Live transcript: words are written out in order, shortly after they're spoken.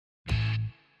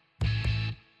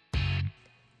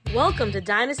Welcome to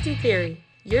Dynasty Theory,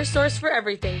 your source for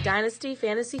everything Dynasty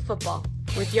Fantasy Football,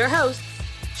 with your hosts,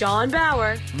 John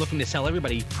Bauer. I'm looking to sell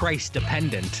everybody price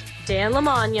dependent. Dan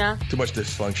Lamagna. Too much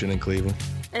dysfunction in Cleveland.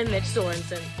 And Mitch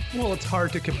Sorensen. Well, it's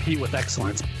hard to compete with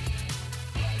excellence.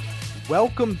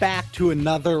 Welcome back to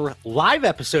another live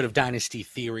episode of Dynasty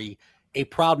Theory, a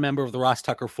proud member of the Ross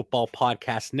Tucker Football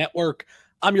Podcast Network.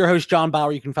 I'm your host, John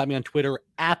Bauer. You can find me on Twitter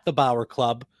at The Bauer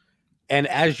Club. And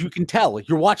as you can tell,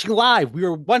 you're watching live. We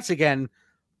are once again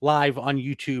live on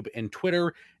YouTube and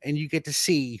Twitter, and you get to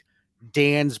see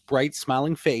Dan's bright,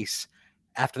 smiling face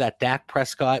after that Dak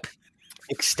Prescott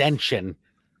extension.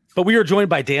 But we are joined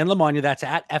by Dan Lamagna. That's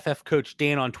at FF Coach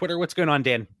Dan on Twitter. What's going on,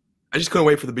 Dan? I just couldn't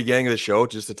wait for the beginning of the show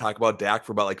just to talk about Dak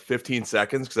for about like 15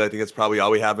 seconds because I think that's probably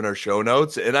all we have in our show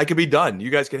notes. And I could be done. You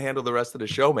guys can handle the rest of the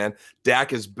show, man.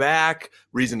 Dak is back.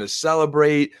 Reason to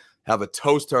celebrate. Have a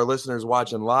toast to our listeners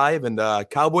watching live. And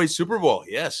Cowboys Super Bowl.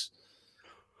 Yes.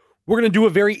 We're going to do a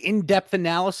very in-depth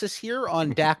analysis here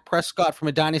on Dak Prescott from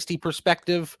a dynasty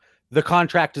perspective. The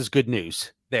contract is good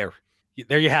news. There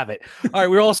you have it. All right,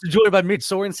 we're also joined by Mitch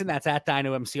Sorensen. That's at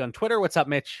DynoMC on Twitter. What's up,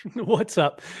 Mitch? What's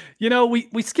up? You know,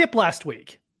 we skipped last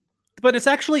week, but it's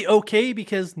actually okay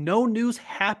because no news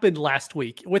happened last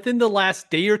week. Within the last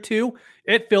day or two,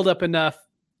 it filled up enough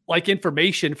like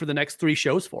information for the next 3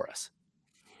 shows for us.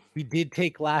 We did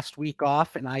take last week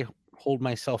off, and I hold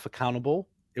myself accountable.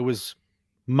 It was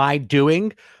my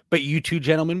doing, but you two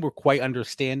gentlemen were quite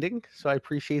understanding, so I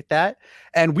appreciate that.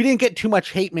 And we didn't get too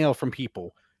much hate mail from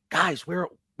people. Guys, where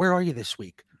are you this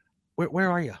week? Where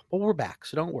are you? Well, we're back,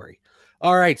 so don't worry.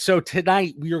 All right, so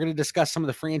tonight we are going to discuss some of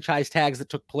the franchise tags that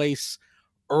took place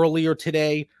earlier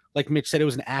today. Like Mitch said, it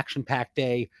was an action-packed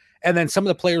day. And then some of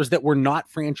the players that were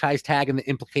not franchise tag and the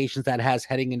implications that has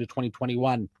heading into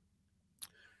 2021.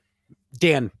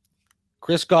 Dan,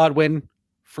 Chris Godwin,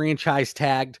 franchise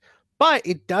tagged, but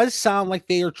it does sound like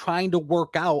they are trying to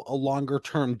work out a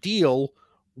longer-term deal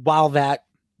while that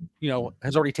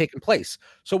has already taken place.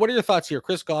 So what are your thoughts here?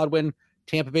 Chris Godwin,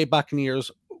 Tampa Bay Buccaneers.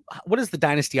 What is the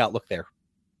dynasty outlook there?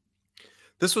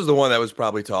 This was the one that was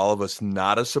probably to all of us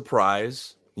not a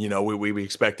surprise. You know, we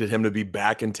expected him to be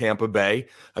back in Tampa Bay.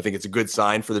 I think it's a good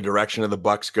sign for the direction of the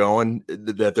Bucs going,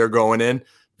 that they're going in.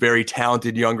 Very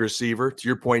talented young receiver. To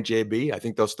your point, JB, I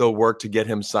think they'll still work to get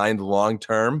him signed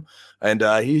long-term. And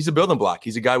he's a building block.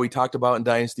 He's a guy we talked about in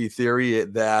Dynasty Theory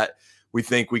that we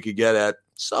think we could get at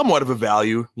somewhat of a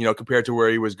value, compared to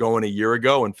where he was going a year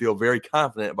ago, and feel very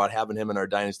confident about having him in our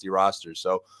Dynasty roster.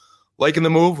 So liking the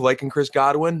move, liking Chris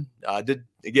Godwin.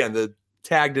 The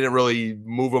tag didn't really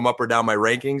move him up or down my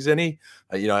rankings any.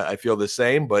 I feel the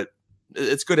same, but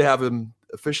it's good to have him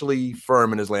officially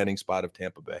firm in his landing spot of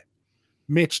Tampa Bay.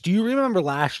 Mitch, do you remember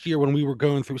last year when we were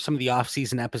going through some of the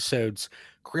offseason episodes,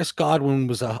 Chris Godwin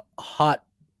was a hot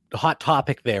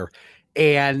topic there.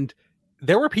 And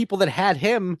there were people that had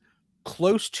him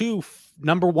close to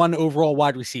number 1 overall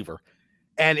wide receiver.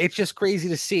 And it's just crazy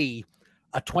to see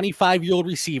a 25-year-old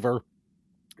receiver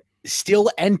still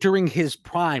entering his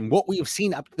prime. What we have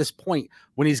seen up to this point,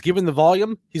 when he's given the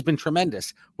volume, he's been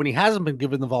tremendous. When he hasn't been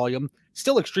given the volume,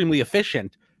 still extremely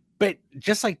efficient. But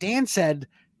just like Dan said,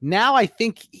 now I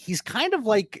think he's kind of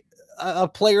like a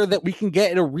player that we can get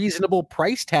at a reasonable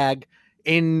price tag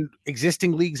in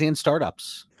existing leagues and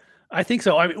startups. I think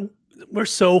so. I mean, we're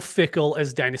so fickle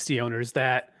as dynasty owners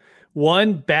that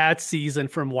one bad season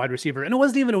from wide receiver, and it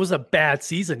was a bad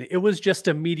season. It was just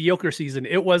a mediocre season.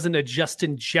 It wasn't a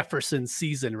Justin Jefferson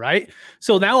season, right?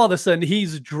 So now all of a sudden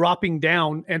he's dropping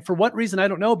down. And for what reason, I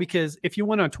don't know, because if you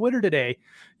went on Twitter today,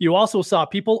 you also saw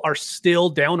people are still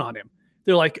down on him.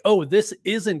 They're like, oh, this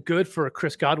isn't good for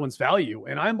Chris Godwin's value.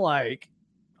 And I'm like,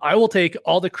 I will take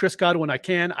all the Chris Godwin I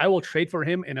can. I will trade for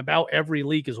him in about every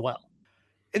league as well.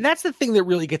 And that's the thing that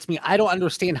really gets me. I don't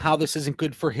understand how this isn't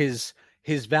good for his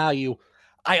value.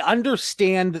 I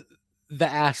understand the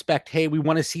aspect, hey, we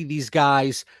want to see these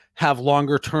guys have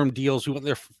longer term deals. We want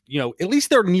their, at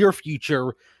least their near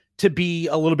future to be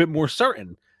a little bit more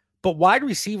certain. But wide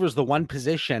receiver is the one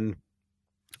position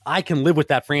I can live with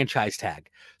that franchise tag.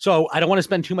 So I don't want to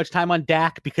spend too much time on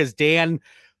Dak because Dan,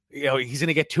 he's going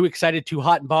to get too excited, too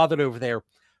hot and bothered over there.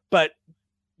 But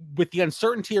with the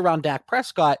uncertainty around Dak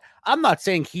Prescott, I'm not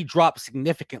saying he dropped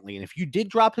significantly. And if you did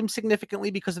drop him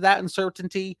significantly because of that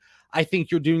uncertainty, I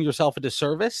think you're doing yourself a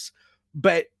disservice.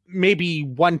 But maybe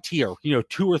one tier,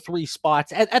 2 or 3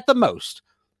 spots at the most.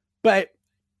 But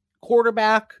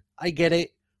quarterback, I get it.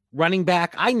 Running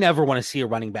back, I never want to see a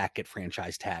running back get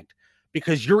franchise tagged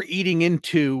because you're eating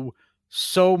into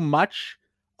so much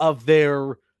of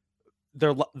their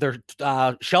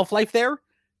shelf life there.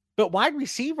 But wide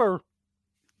receiver,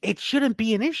 it shouldn't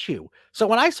be an issue. So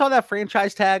when I saw that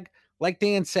franchise tag, like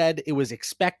Dan said, it was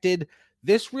expected.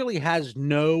 This really has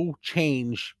no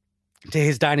change to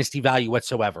his dynasty value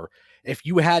whatsoever. If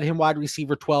you had him wide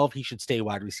receiver 12, he should stay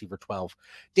wide receiver 12.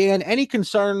 Dan, any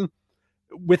concern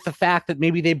with the fact that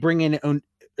maybe they bring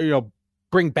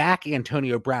back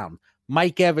Antonio Brown?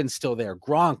 Mike Evans still there.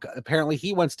 Gronk, apparently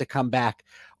he wants to come back.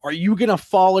 Are you going to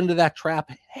fall into that trap?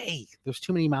 Hey, there's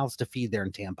too many mouths to feed there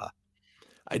in Tampa.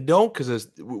 I don't, because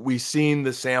we've seen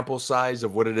the sample size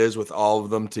of what it is with all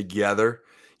of them together.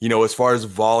 As far as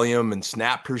volume and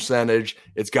snap percentage,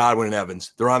 it's Godwin and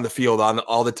Evans. They're on the field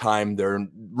all the time. They're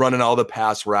running all the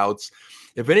pass routes.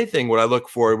 If anything, what I look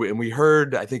for, and we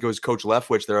heard, I think it was Coach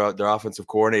Leftwich, their offensive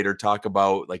coordinator, talk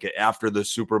about like after the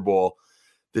Super Bowl,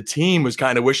 the team was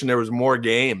kind of wishing there was more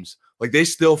games. Like they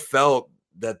still felt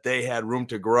that they had room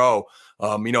to grow.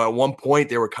 At one point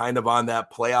they were kind of on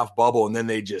that playoff bubble, and then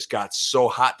they just got so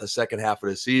hot the second half of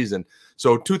the season.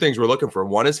 So two things we're looking for.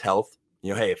 One is health.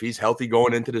 Hey, if he's healthy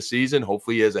going into the season,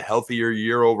 hopefully he has a healthier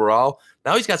year overall.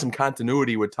 Now he's got some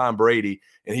continuity with Tom Brady,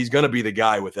 and he's going to be the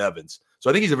guy with Evans. So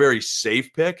I think he's a very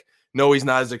safe pick. No, he's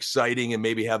not as exciting and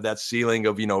maybe have that ceiling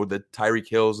of, the Tyreek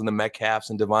Hills and the Metcalfs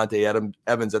and Devontae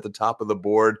Evans at the top of the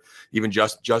board, even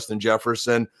Justin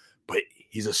Jefferson. But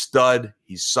he's a stud.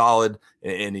 He's solid,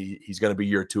 and he's going to be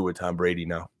year 2 with Tom Brady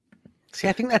now. See,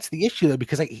 I think that's the issue, though,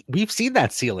 because we've seen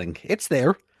that ceiling. It's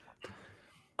there.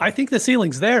 I think the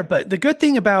ceiling's there, but the good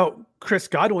thing about Chris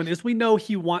Godwin is we know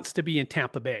he wants to be in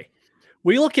Tampa Bay.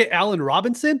 We look at Allen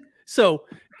Robinson. So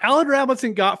Allen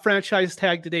Robinson got franchise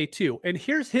tag today too. And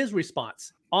here's his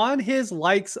response on his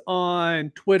likes on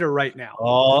Twitter right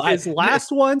now. His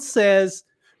last one says,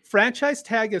 franchise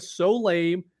tag is so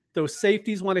lame. Those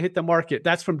safeties want to hit the market.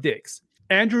 That's from Diggs.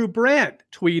 Andrew Brandt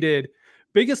tweeted,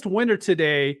 biggest winner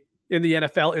today in the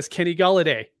NFL is Kenny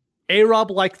Golladay. A-Rob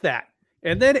liked that.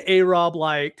 And then A-Rob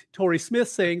liked Torrey Smith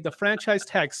saying the franchise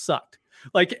tag sucked.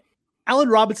 Like Allen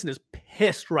Robinson is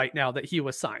pissed right now that he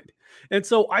was signed. And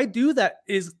so I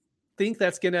think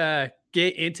that's going to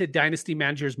get into dynasty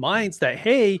managers' minds that,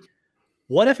 hey,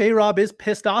 what if A-Rob is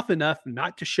pissed off enough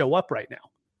not to show up right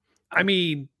now? I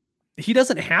mean, he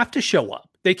doesn't have to show up.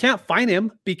 They can't fine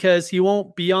him because he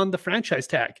won't be on the franchise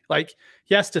tag. Like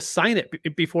he has to sign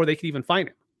it before they can even fine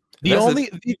him. The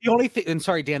only thing, and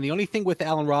sorry, Dan, the only thing with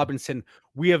Allen Robinson,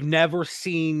 we have never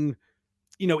seen,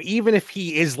 even if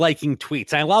he is liking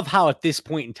tweets. I love how at this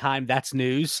point in time, that's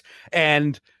news.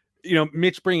 And,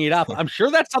 Mitch bringing it up, I'm sure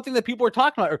that's something that people are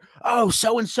talking about. Oh,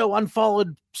 so-and-so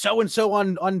unfollowed so-and-so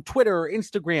on Twitter or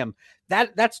Instagram.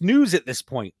 That's news at this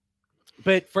point.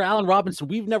 But for Allen Robinson,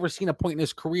 we've never seen a point in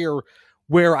his career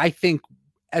where I think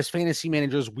as fantasy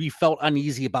managers, we felt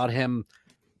uneasy about him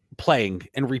playing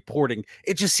and reporting.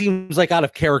 It just seems like out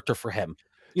of character for him.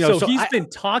 So he's been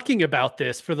talking about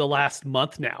this for the last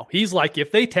month now. He's like,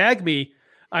 if they tag me,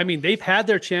 I mean, they've had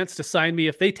their chance to sign me.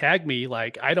 If they tag me,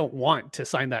 like, I don't want to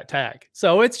sign that tag.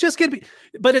 So it's just going to be,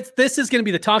 but this is going to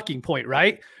be the talking point,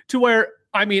 right? To where,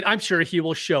 I mean, I'm sure he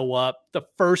will show up the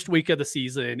first week of the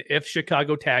season. If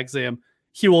Chicago tags him,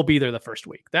 he will be there the first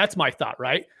week. That's my thought,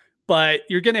 right? But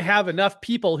you're going to have enough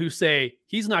people who say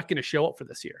he's not going to show up for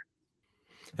this year.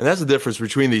 And that's the difference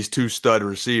between these two stud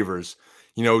receivers.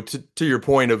 To your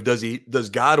point of does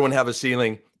Godwin have a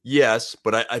ceiling? Yes,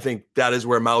 but I think that is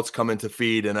where mouths come into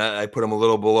feed, and I put him a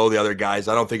little below the other guys.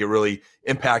 I don't think it really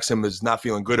impacts him as not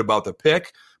feeling good about the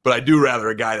pick, but I do rather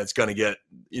a guy that's going to get,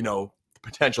 the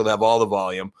potential to have all the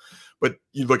volume. But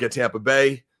you look at Tampa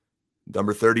Bay,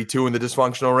 number 32 in the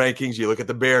dysfunctional rankings. You look at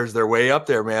the Bears, they're way up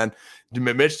there, man.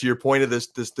 Mitch, to your point of this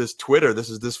Twitter, this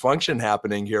is dysfunction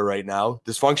happening here right now.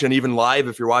 Dysfunction even live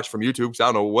if you're watching from YouTube. Because I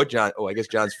don't know what John. Oh, I guess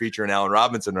John's featuring Allen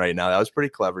Robinson right now. That was pretty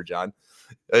clever, John.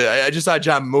 I just saw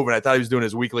John moving. I thought he was doing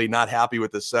his weekly not happy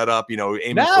with the setup,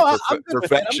 aiming for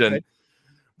perfection.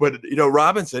 But,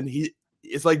 Robinson,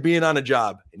 it's like being on a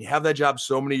job. And you have that job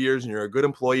so many years and you're a good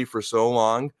employee for so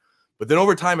long. But then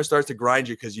over time, it starts to grind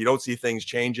you because you don't see things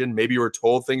changing. Maybe you were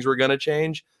told things were going to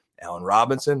change. Allen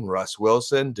Robinson, Russ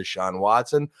Wilson, Deshaun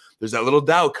Watson. There's that little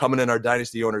doubt coming in our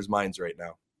dynasty owners' minds right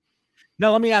now.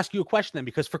 Now, let me ask you a question then,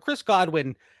 because for Chris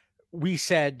Godwin, we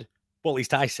said, well, at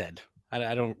least I said,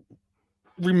 I don't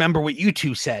remember what you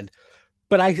two said,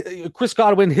 but Chris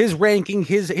Godwin, his ranking,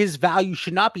 his value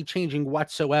should not be changing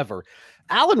whatsoever.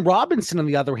 Allen Robinson, on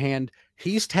the other hand,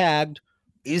 he's tagged.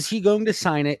 Is he going to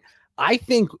sign it? I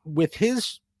think with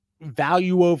his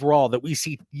value overall that we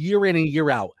see year in and year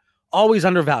out, always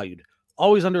undervalued,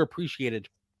 always underappreciated,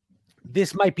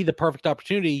 this might be the perfect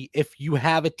opportunity if you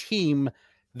have a team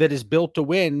that is built to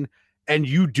win and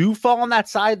you do fall on that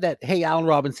side that, hey, Allen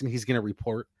Robinson, he's going to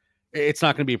report. It's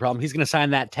not going to be a problem. He's going to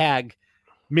sign that tag.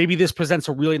 maybe this presents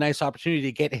a really nice opportunity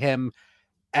to get him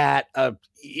at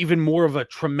even more of a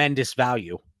tremendous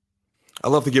value. I'd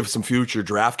love to give some future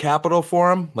draft capital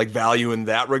for him, like value in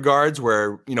that regards,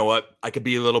 where, you know what, I could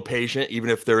be a little patient, even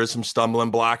if there is some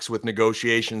stumbling blocks with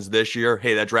negotiations this year.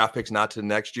 Hey, that draft pick's not to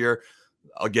next year.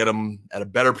 I'll get him at a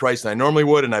better price than I normally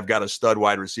would, and I've got a stud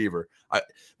wide receiver.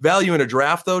 Value in a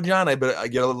draft, though, John, I'd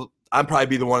probably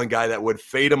be the one guy that would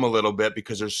fade him a little bit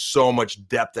because there's so much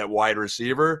depth at wide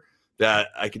receiver that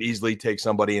I could easily take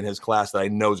somebody in his class that I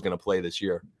know is going to play this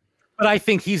year. But I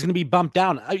think he's going to be bumped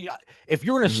down. If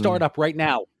you're in a startup right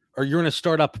now, or you're in a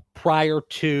startup prior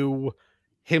to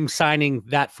him signing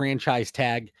that franchise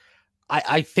tag,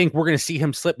 I think we're going to see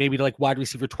him slip maybe to like wide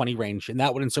receiver 20 range, and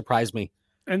that wouldn't surprise me.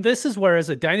 And this is where, as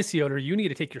a dynasty owner, you need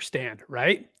to take your stand,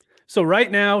 right? So right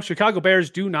now, Chicago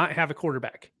Bears do not have a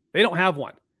quarterback. They don't have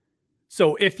one.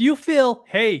 So if you feel,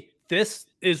 hey, this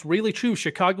is really true,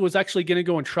 Chicago is actually going to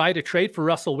go and try to trade for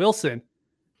Russell Wilson,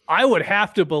 I would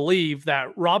have to believe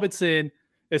that Robinson,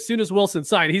 as soon as Wilson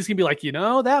signed, he's going to be like,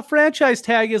 that franchise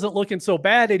tag isn't looking so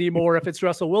bad anymore if it's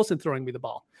Russell Wilson throwing me the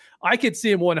ball. I could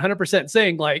see him 100%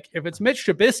 saying, like, if it's Mitch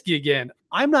Trubisky again,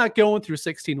 I'm not going through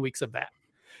 16 weeks of that.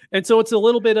 And so it's a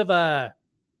little bit of a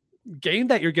game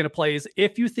that you're going to play is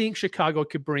if you think Chicago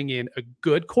could bring in a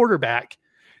good quarterback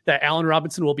that Allen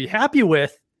Robinson will be happy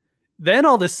with, then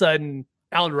all of a sudden,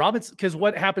 Allen Robinson, because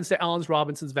what happens to Allen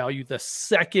Robinson's value the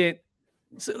second,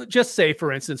 so just say,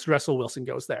 for instance, Russell Wilson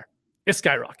goes there, it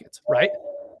skyrockets, right?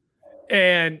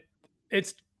 And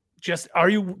it's just, are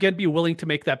you going to be willing to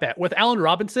make that bet? With Allen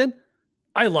Robinson,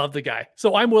 I love the guy.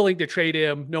 So I'm willing to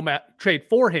trade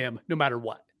for him no matter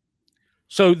what.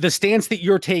 So the stance that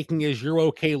you're taking is you're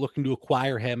okay looking to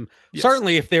acquire him. Yes.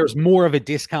 Certainly if there's more of a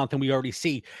discount than we already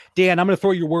see. Dan, I'm going to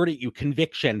throw your word at you,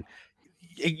 conviction.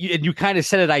 And you kind of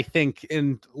said it, I think,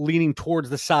 in leaning towards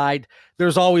the side.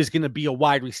 There's always going to be a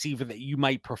wide receiver that you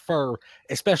might prefer,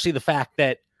 especially the fact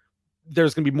that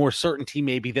there's going to be more certainty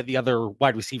maybe that the other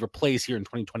wide receiver plays here in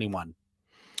 2021.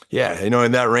 Yeah,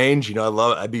 in that range,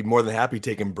 I'd be more than happy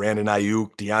taking Brandon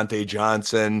Ayuk, Deontay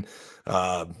Johnson,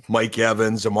 Mike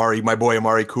Evans, my boy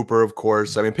Amari Cooper, of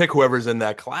course. I mean, pick whoever's in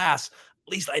that class.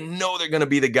 At least I know they're going to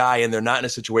be the guy, and they're not in a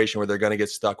situation where they're going to get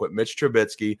stuck with Mitch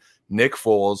Trubisky, Nick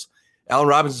Foles. Allen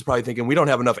Robinson's probably thinking, we don't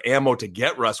have enough ammo to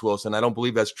get Russ Wilson. I don't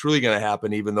believe that's truly going to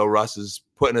happen, even though Russ is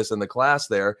putting us in the class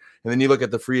there. And then you look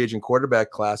at the free agent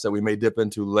quarterback class that we may dip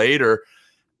into later.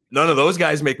 None of those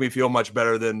guys make me feel much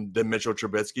better than Mitchell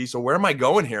Trubisky. So where am I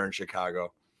going here in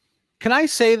Chicago? Can I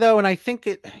say, though, and I think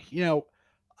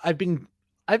I've been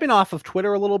off of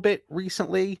Twitter a little bit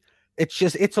recently.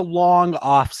 It's a long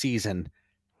off season.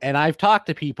 And I've talked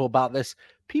to people about this.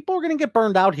 People are going to get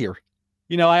burned out here.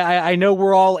 I know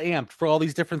we're all amped for all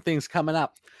these different things coming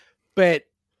up, but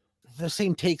the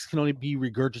same takes can only be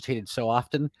regurgitated so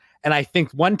often. And I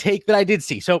think one take that I did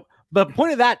see. So the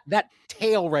point of that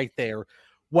tale right there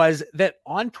was that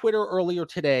on Twitter earlier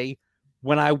today,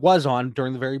 when I was on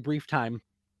during the very brief time,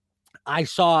 I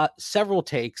saw several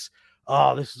takes.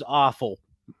 Oh, this is awful.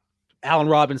 Allen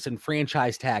Robinson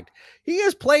franchise tagged. He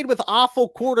has played with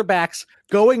awful quarterbacks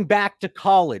going back to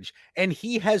college, and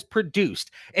he has produced.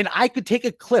 And I could take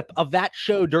a clip of that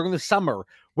show during the summer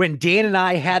when Dan and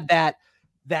I had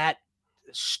that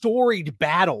storied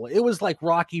battle. It was like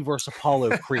Rocky versus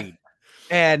Apollo Creed.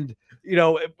 And,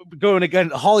 going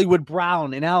against Hollywood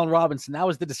Brown and Allen Robinson, that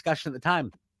was the discussion at the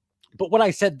time. But what I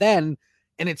said then,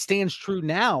 and it stands true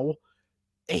now,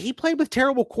 he played with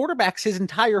terrible quarterbacks his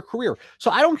entire career.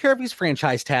 So I don't care if he's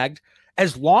franchise tagged.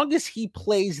 As long as he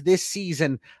plays this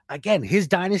season, again, his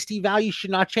dynasty value should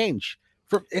not change.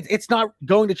 It's not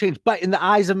going to change. But in the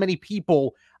eyes of many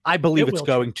people, I believe it's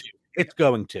going to. It's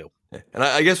going to. And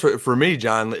I guess for me,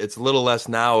 John, it's a little less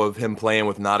now of him playing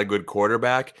with not a good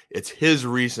quarterback. It's his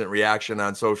recent reaction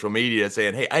on social media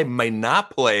saying, hey, I might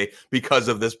not play because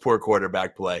of this poor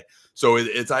quarterback play. So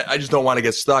I just don't want to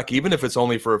get stuck, even if it's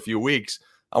only for a few weeks.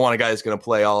 I want a guy that's going to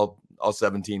play all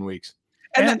 17 weeks.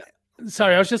 And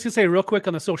sorry, I was just going to say real quick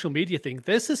on the social media thing.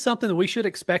 This is something that we should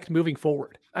expect moving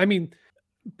forward. I mean,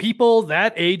 people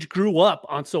that age grew up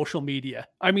on social media.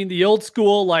 I mean, the old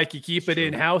school, like you keep it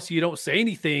in-house, you don't say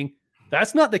anything.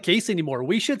 That's not the case anymore.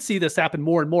 We should see this happen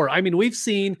more and more. I mean, we've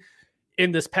seen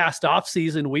in this past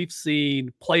offseason, we've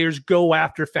seen players go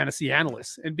after fantasy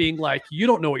analysts and being like, you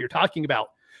don't know what you're talking about.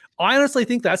 I honestly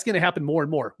think that's going to happen more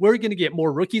and more. We're going to get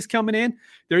more rookies coming in.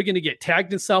 They're going to get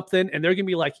tagged in something, and they're going to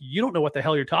be like, you don't know what the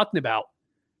hell you're talking about.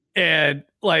 And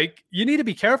like, you need to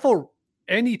be careful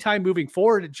anytime moving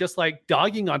forward, just like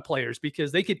dogging on players,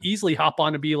 because they could easily hop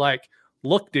on and be like,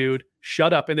 look, dude,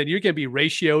 shut up. And then you're going to be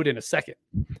ratioed in a second.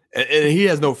 And he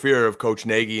has no fear of Coach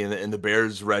Nagy and the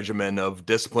Bears regimen of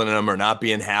disciplining them or not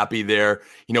being happy there.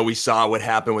 You know, we saw what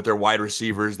happened with their wide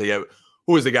receivers. They have,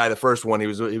 who was the guy, the first one? He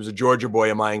was a Georgia boy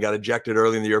of mine, got ejected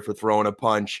early in the year for throwing a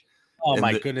punch. Oh,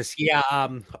 my goodness. Yeah.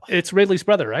 It's Ridley's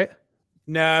brother, right?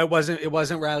 No, it wasn't. It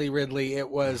wasn't Riley Ridley. It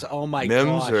was, oh my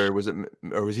Mims, gosh. or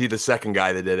was he the second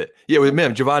guy that did it? Yeah, it was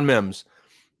Mims, Javon Mims.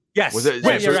 Yes. Was it?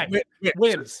 You're right.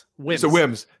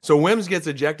 Wims. So Wims gets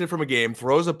ejected from a game,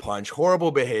 throws a punch,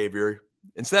 horrible behavior.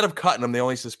 Instead of cutting him, they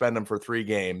only suspend him for 3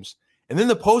 games. And then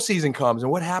the postseason comes,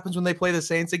 and what happens when they play the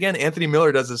Saints again? Anthony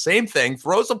Miller does the same thing,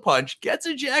 throws a punch, gets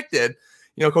ejected.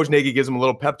 You know, Coach Nagy gives him a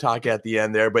little pep talk at the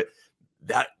end there, but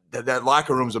that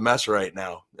locker room's a mess right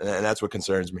now, and that's what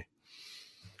concerns me.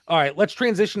 All right, let's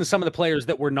transition to some of the players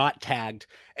that were not tagged.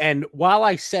 And while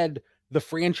I said the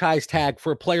franchise tag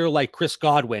for a player like Chris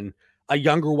Godwin, a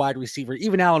younger wide receiver,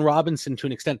 even Allen Robinson to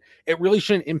an extent, it really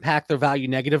shouldn't impact their value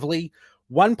negatively.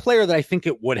 One player that I think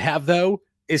it would have, though,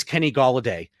 is Kenny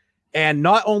Golladay. And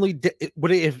not only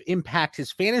would it impact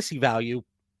his fantasy value,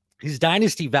 his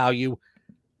dynasty value,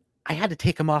 I had to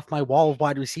take him off my wall of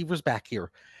wide receivers back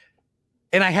here.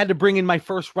 And I had to bring in my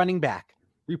first running back,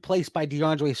 replaced by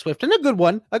DeAndre Swift, and a good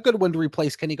one to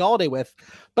replace Kenny Golladay with.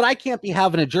 But I can't be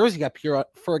having a jersey up here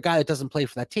for a guy that doesn't play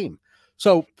for that team.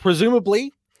 So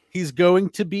presumably he's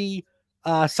going to be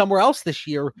somewhere else this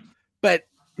year. But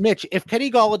Mitch, if Kenny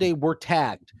Golladay were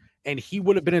tagged and he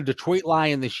would have been a Detroit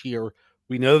Lion this year,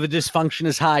 we know the dysfunction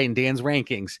is high in Dan's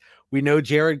rankings. We know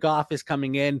Jared Goff is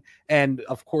coming in, and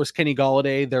of course Kenny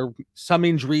Golladay. There are some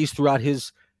injuries throughout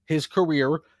his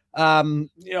career.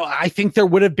 I think there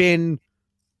would have been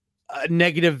a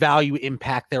negative value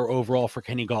impact there overall for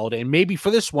Kenny Golladay, and maybe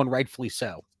for this one, rightfully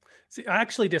so. See, I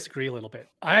actually disagree a little bit.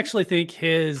 I actually think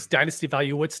his dynasty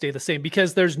value would stay the same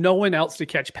because there's no one else to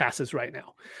catch passes right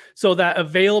now. So that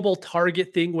available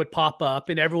target thing would pop up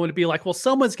and everyone would be like, well,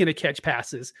 someone's going to catch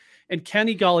passes. And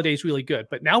Kenny Golladay is really good.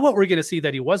 But now what we're going to see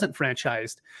that he wasn't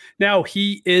franchised. Now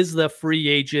he is the free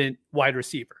agent wide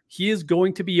receiver. He is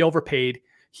going to be overpaid.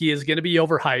 He is going to be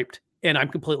overhyped. And I'm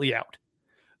completely out.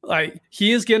 Like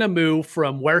he is going to move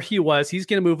from where he was. He's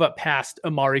going to move up past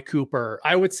Amari Cooper.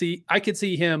 I could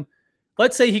see him.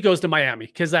 Let's say he goes to Miami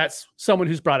because that's someone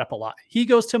who's brought up a lot. He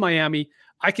goes to Miami.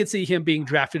 I could see him being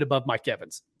drafted above Mike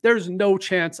Evans. There's no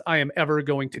chance I am ever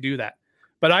going to do that.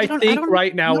 But I think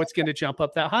right now it's going to jump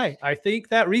up that high. I think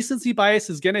that recency bias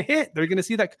is going to hit. They're going to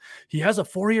see that he has a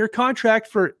 4-year contract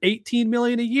for $18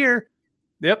 million a year.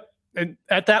 Yep. And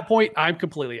at that point, I'm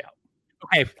completely out.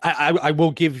 Okay.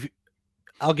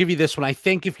 I'll give you this one. I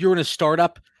think if you're in a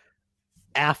startup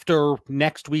after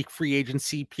next week free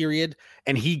agency period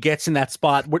and he gets in that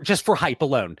spot, just for hype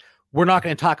alone, we're not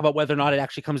going to talk about whether or not it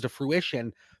actually comes to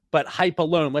fruition, but hype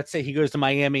alone, let's say he goes to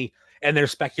Miami and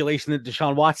there's speculation that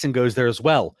Deshaun Watson goes there as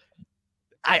well.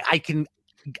 I can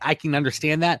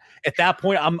understand that. At that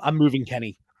point, I'm moving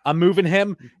Kenny. I'm moving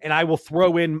him, and I will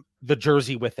throw in the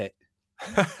jersey with it.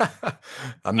 I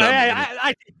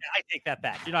take that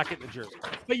back. You're not getting the jersey.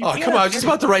 But you come on. I was just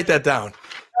about to write that down.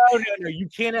 No. You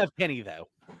can't have Kenny, though.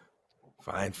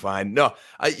 Fine. No,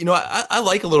 I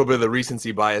like a little bit of the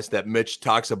recency bias that Mitch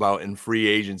talks about in free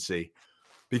agency,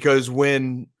 because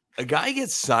when a guy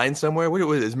gets signed somewhere,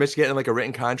 is Mitch getting like a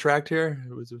written contract here?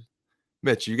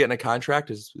 Mitch, you getting a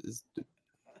contract?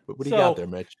 What do you got there,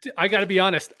 Mitch? I got to be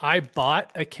honest. I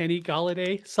bought a Kenny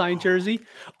Golladay signed jersey.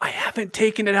 I haven't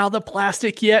taken it out of the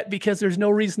plastic yet because there's no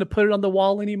reason to put it on the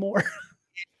wall anymore.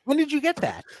 When did you get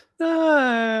that?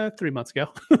 3 months ago.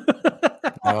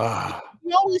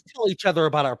 We always tell each other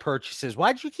about our purchases.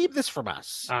 Why did you keep this from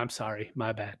us? I'm sorry.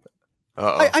 My bad.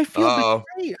 I feel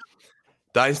betrayed.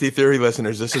 Dynasty Theory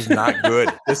listeners, this is not good.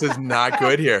 This is not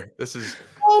good here. We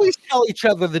always tell each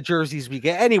other the jerseys we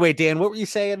get. Anyway, Dan, what were you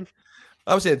saying?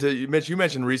 I was saying to you, Mitch, you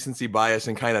mentioned recency bias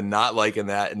and kind of not liking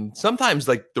that. And sometimes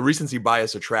like the recency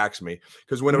bias attracts me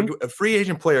because when a free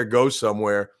agent player goes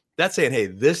somewhere, that's saying, hey,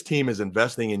 this team is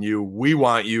investing in you. We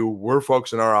want you. We're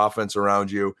focusing our offense around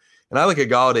you. And I look at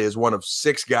Golladay as one of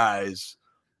 6 guys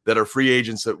that are free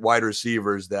agents at wide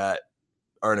receivers that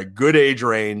are in a good age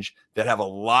range that have a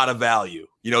lot of value.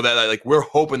 You know, that like we're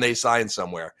hoping they sign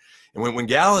somewhere. And when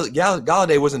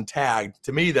Golladay wasn't tagged,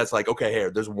 to me, that's like, okay, here,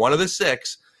 there's one of the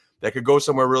 6 that could go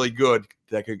somewhere really good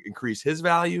that could increase his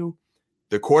value.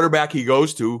 The quarterback he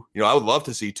goes to, I would love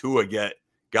to see Tua get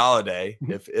Golladay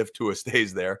if Tua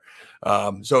stays there.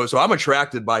 So I'm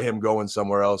attracted by him going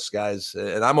somewhere else, guys.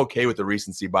 And I'm okay with the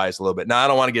recency bias a little bit. Now, I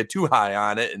don't want to get too high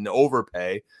on it and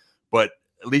overpay, but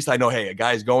at least I know, hey, a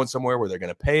guy's going somewhere where they're going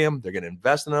to pay him, they're going to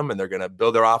invest in him, and they're going to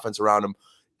build their offense around him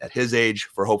at his age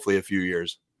for hopefully a few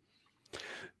years.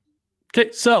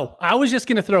 Okay, so I was just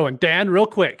going to throw in Dan real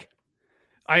quick.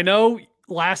 I know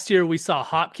last year we saw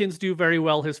Hopkins do very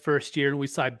well his first year, and we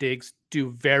saw Diggs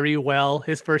do very well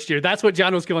his first year. That's what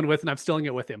John was going with, and I'm stealing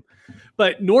it with him.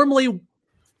 But normally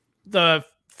the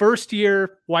first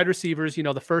year wide receivers,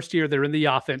 the first year they're in the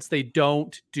offense, they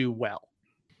don't do well.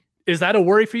 Is that a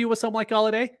worry for you with something like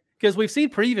Golladay? Because we've seen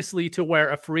previously to where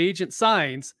a free agent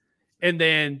signs and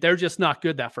then they're just not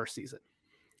good that first season.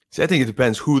 See, I think it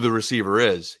depends who the receiver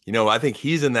is. I think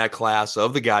he's in that class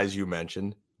of the guys you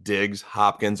mentioned, Diggs,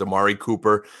 Hopkins, Amari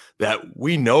Cooper, that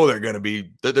we know they're going to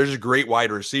be, they're just great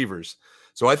wide receivers.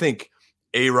 So I think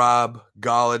A-Rob,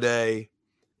 Golladay,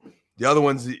 the other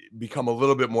ones become a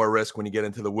little bit more risk when you get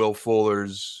into the Will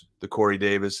Fullers, the Corey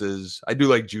Davises. I do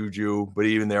like Juju, but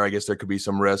even there, I guess there could be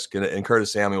some risk. And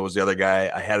Curtis Samuel was the other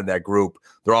guy I had in that group.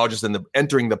 They're all just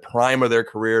entering the prime of their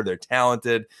career. They're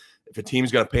talented. If a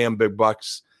team's going to pay them big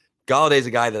bucks, Galladay's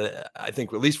a guy that I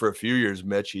think, at least for a few years,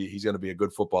 Mitch, he's going to be a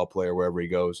good football player wherever he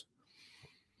goes.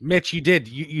 Mitch, you did.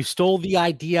 You stole the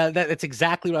idea. That's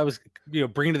exactly what I was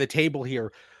bringing to the table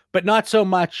here. But not so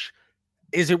much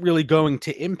is it really going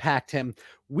to impact him.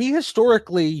 We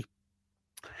historically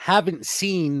haven't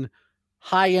seen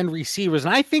high-end receivers.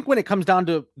 And I think when it comes down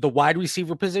to the wide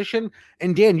receiver position,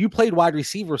 and Dan, you played wide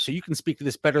receiver, so you can speak to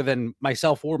this better than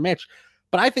myself or Mitch,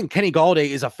 but I think Kenny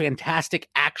Golladay is a fantastic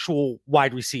actual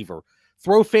wide receiver.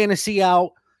 Throw fantasy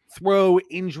out, throw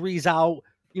injuries out,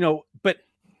 but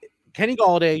Kenny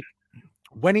Golladay,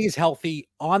 when he's healthy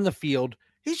on the field,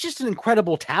 he's just an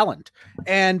incredible talent.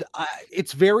 And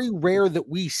it's very rare that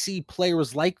we see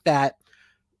players like that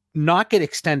not get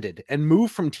extended and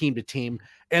move from team to team.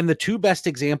 And the two best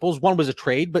examples, one was a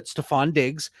trade, but Stephon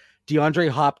Diggs, DeAndre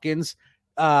Hopkins,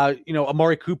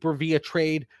 Amari Cooper via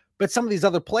trade. But some of these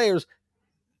other players,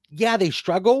 yeah, they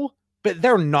struggle, but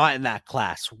they're not in that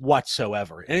class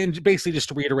whatsoever. And basically, just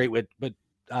to reiterate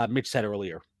what Mitch said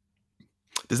earlier.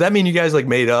 Does that mean you guys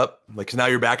made up? 'Cause now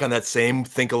you're back on that same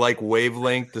think-alike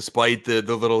wavelength, despite the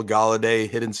little Golladay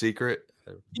hidden secret?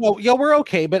 We're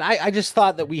okay, but I just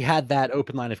thought that we had that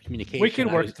open line of communication. We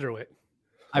can work through it.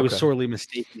 I was sorely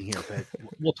mistaken here, but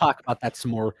we'll talk about that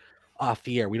some more off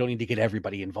the air. We don't need to get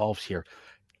everybody involved here.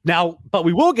 Now, but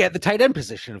we will get the tight end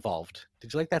position involved.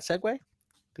 Did you like that segue?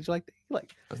 Did you like that?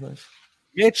 That's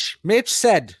nice. Mitch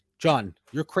said, John,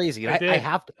 you're crazy. And I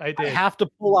have to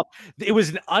pull up. It was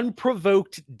an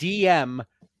unprovoked DM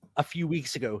a few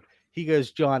weeks ago. He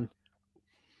goes, John,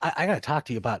 I got to talk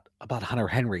to you about Hunter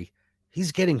Henry.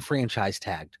 He's getting franchise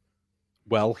tagged.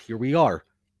 Well, here we are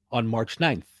on March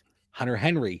 9th. Hunter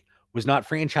Henry was not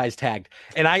franchise tagged.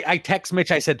 And I text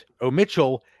Mitch. I said, oh,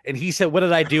 Mitchell. And he said, what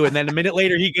did I do? And then a minute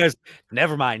later, he goes,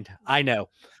 never mind. I know.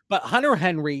 But Hunter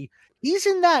Henry, he's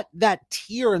in that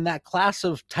tier in that class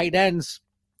of tight ends.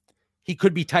 He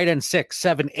could be tight end 6,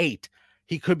 7, 8.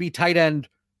 He could be tight end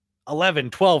 11,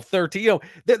 12, 13.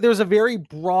 There's a very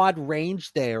broad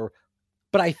range there.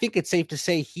 But I think it's safe to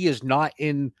say he is not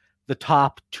in the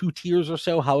top 2 tiers or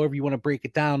so, however you want to break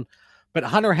it down. But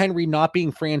Hunter Henry not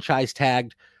being franchise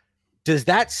tagged, does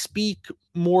that speak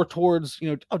more towards,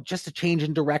 just a change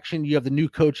in direction? You have the new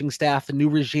coaching staff, the new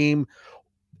regime,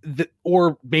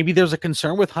 or maybe there's a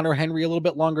concern with Hunter Henry a little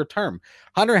bit longer term.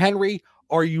 Hunter Henry,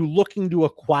 are you looking to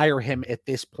acquire him at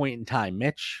this point in time,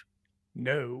 Mitch?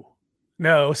 No.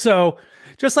 So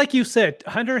just like you said,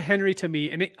 Hunter Henry to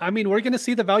me, and we're going to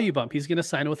see the value bump. He's going to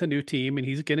sign with a new team and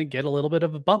he's going to get a little bit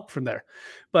of a bump from there.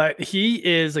 But he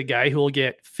is a guy who will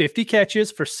get 50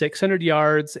 catches for 600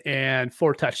 yards and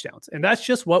 4 touchdowns. And that's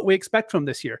just what we expect from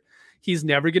this year. He's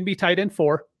never going to be tight end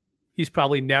 4. He's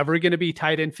probably never going to be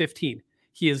tight end 15.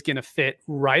 He is going to fit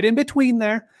right in between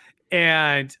there.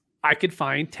 And I could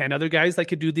find 10 other guys that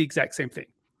could do the exact same thing.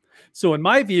 So in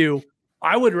my view,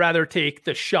 I would rather take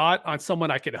the shot on someone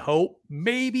I could hope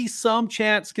maybe some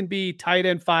chance can be tight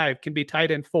end 5, can be tight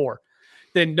end 4,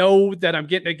 than know that I'm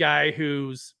getting a guy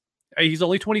he's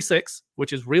only 26,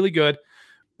 which is really good,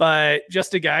 but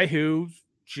just a guy who's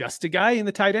just a guy in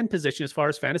the tight end position as far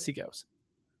as fantasy goes.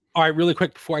 All right, really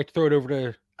quick before I throw it over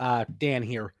to Dan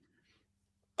here.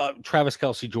 Travis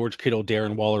Kelce, George Kittle,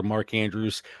 Darren Waller, Mark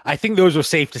Andrews. I think those are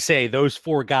safe to say. Those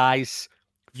 4 guys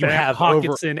you have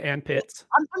Hawkinson and Pitts.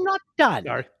 I'm not done.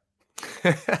 Sorry.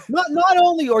 not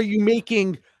only are you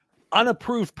making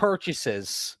unapproved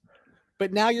purchases,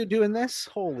 but now you're doing this.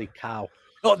 Holy cow!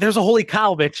 Oh, there's a holy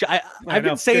cow, Mitch. I've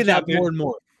been saying that more and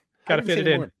more. Got to fit it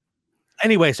in.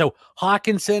 Anyway, so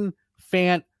Hawkinson,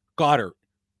 Fant, Goddard.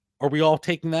 Are we all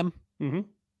taking them? Mm-hmm.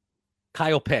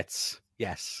 Kyle Pitts.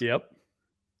 Yes. Yep.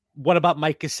 What about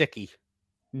Mike Gesicki?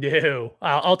 No.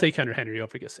 I'll take Hunter Henry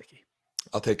over Gesicki.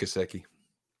 I'll take Gesicki.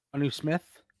 Anu Smith?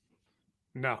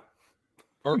 No.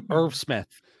 Irv Smith.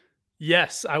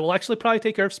 Yes, I will actually probably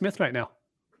take Irv Smith right now.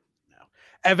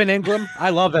 Evan Ingram. I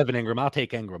love Evan Ingram. I'll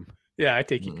take Ingram. Yeah, I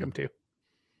take Ingram too.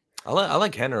 I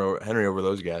like Henry over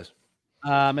those guys.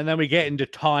 And then we get into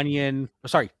Tunyon,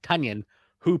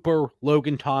 Hooper,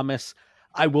 Logan Thomas.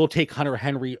 I will take Hunter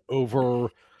Henry over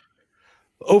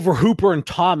Hooper and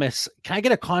Thomas. Can I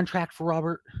get a contract for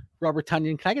Robert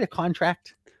Tunyon? Can I get a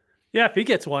contract? Yeah, if he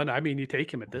gets one, I mean, you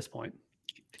take him at this point.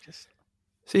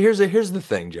 See, here's the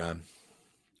thing, John.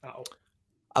 Oh,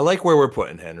 I like where we're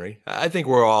putting Henry. I think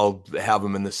we're all have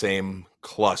him in the same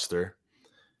cluster.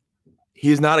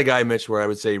 He's not a guy, Mitch, where I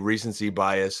would say recency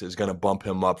bias is going to bump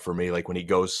him up for me, like when he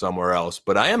goes somewhere else.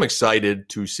 But I am excited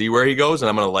to see where he goes, and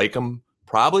I'm going to like him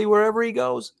probably wherever he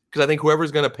goes, because I think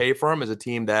whoever's going to pay for him is a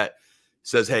team that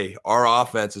says, hey, our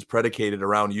offense is predicated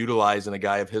around utilizing a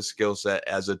guy of his skill set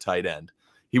as a tight end.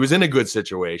 He was in a good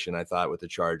situation, I thought, with the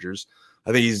Chargers.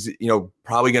 I think he's,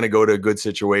 probably going to go to a good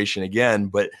situation again.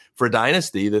 But for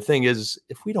Dynasty, the thing is,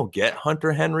 if we don't get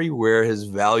Hunter Henry where his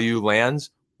value lands,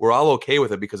 we're all okay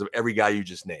with it because of every guy you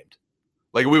just named.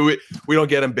 Like we don't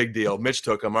get him, big deal. Mitch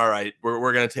took him. All right,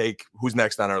 we're going to take who's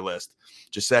next on our list.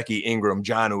 Gesicki, Ingram,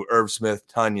 Jonnu, Irv Smith,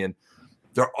 Tunyon.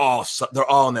 They're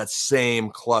all in that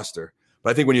same cluster. But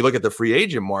I think when you look at the free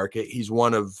agent market, he's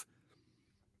one of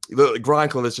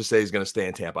Gronk. Let's just say he's going to stay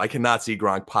in Tampa. I cannot see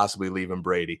Gronk possibly leaving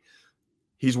Brady.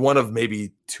 He's one of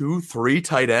maybe 2-3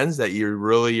 tight ends that you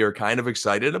really are kind of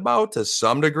excited about to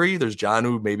some degree. There's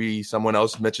Jonnu, maybe someone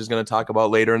else Mitch is going to talk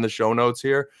about later in the show notes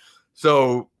here.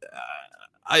 So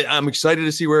I'm excited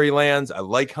to see where he lands. I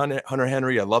like Hunter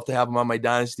Henry. I'd love to have him on my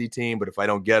Dynasty team, but if I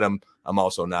don't get him, I'm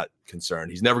also not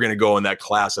concerned. He's never going to go in that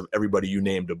class of everybody you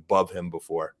named above him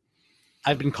before.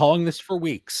 I've been calling this for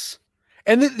weeks.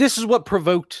 And this is what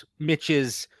provoked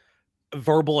Mitch's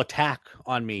verbal attack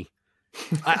on me.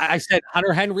 I said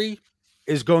Hunter Henry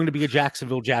is going to be a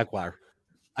Jacksonville Jaguar.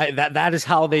 That is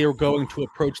how they are going to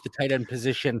approach the tight end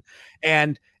position.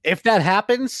 And if that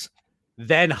happens,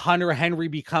 then Hunter Henry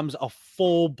becomes a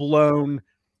full-blown,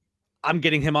 I'm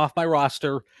getting him off my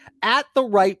roster at the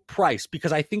right price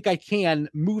because I think I can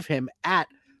move him at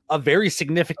a very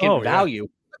significant value.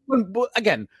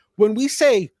 Yeah. When we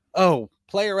say,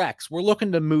 player X, we're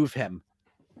looking to move him,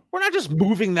 we're not just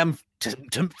moving them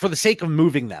for the sake of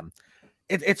moving them.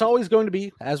 It's always going to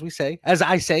be, as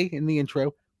I say in the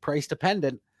intro, price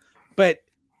dependent, but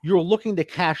you're looking to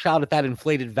cash out at that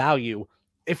inflated value.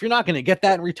 If you're not going to get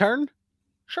that in return,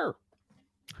 sure,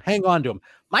 hang on to him.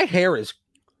 My hair is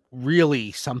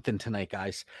really something tonight,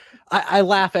 guys. I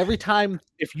laugh every time.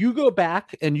 If you go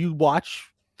back and you watch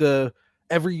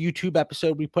every YouTube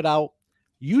episode we put out,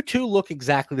 you two look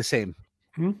exactly the same.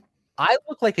 I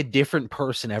look like a different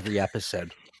person every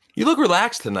episode. You look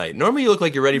relaxed tonight. Normally you look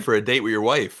like you're ready for a date with your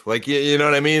wife. Like, you know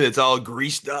what I mean? It's all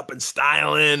greased up and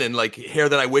styling and like hair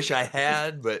that I wish I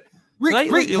had, but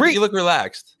you look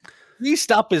relaxed. Greased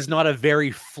up is not a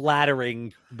very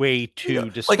flattering way to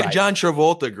describe. Like a John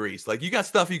Travolta grease. Like you got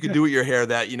stuff you could do with your hair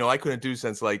that, I couldn't do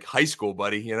since like high school,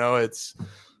 buddy. It's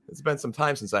been some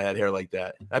time since I had hair like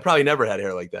that. I probably never had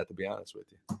hair like that, to be honest with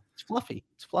you. It's fluffy.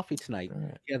 It's fluffy tonight.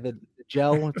 Right. Yeah, the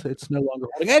gel, it's no longer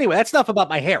holding. Anyway, that's enough about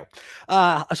my hair.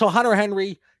 So Hunter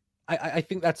Henry, I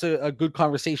think that's a good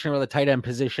conversation around the tight end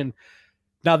position.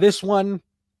 Now, this one,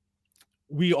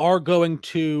 we are going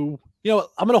to,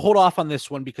 I'm going to hold off on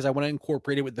this one because I want to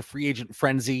incorporate it with the free agent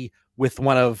frenzy with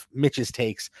one of Mitch's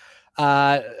takes.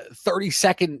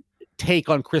 30-second take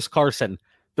on Chris Carson.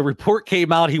 The report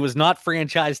came out. He was not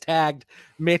franchise tagged.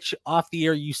 Mitch, off the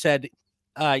air, you said,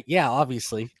 yeah,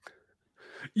 obviously.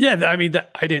 Yeah, I mean,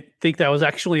 I didn't think that was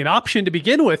actually an option to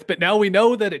begin with, but now we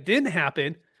know that it didn't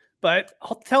happen. But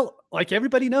I'll tell, like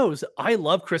everybody knows, I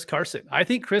love Chris Carson. I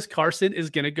think Chris Carson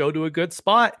is going to go to a good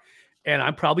spot, and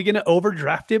I'm probably going to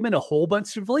overdraft him in a whole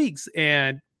bunch of leagues.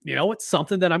 And, it's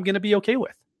something that I'm going to be okay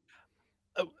with.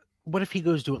 What if he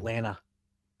goes to Atlanta?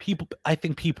 I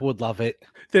think people would love it.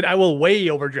 Then I will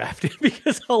overdraft him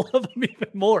because I'll love him even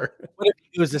more. What if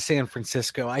he goes to San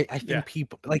Francisco? I think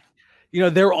people like,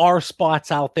 there are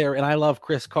spots out there, and I love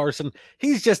Chris Carson.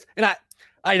 He's just, and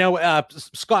I know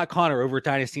Scott Connor over at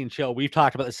Dynasty and Chill. We've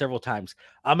talked about this several times.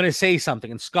 I'm going to say something,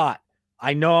 and Scott,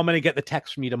 I know I'm going to get the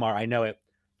text from you tomorrow. I know it.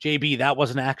 JB, that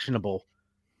wasn't actionable,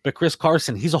 but Chris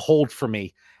Carson, he's a hold for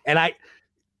me, and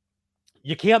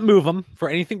you can't move him for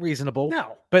anything reasonable.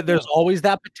 No, but there's always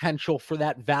that potential for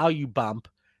that value bump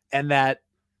and that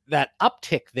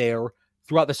uptick there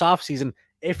throughout this offseason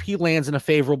if he lands in a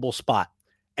favorable spot.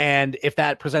 And if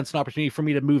that presents an opportunity for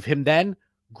me to move him, then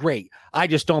great. I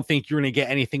just don't think you're going to get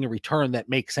anything in return that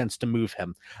makes sense to move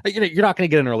him. You're not going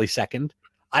to get an early second.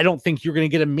 I don't think you're going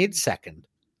to get a mid-second.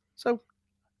 So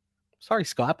Sorry,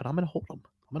 Scott, but I'm going to hold him.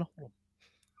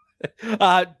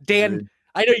 Dan,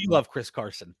 I know you love Chris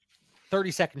Carson.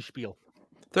 30-second spiel.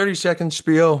 30-second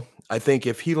spiel. I think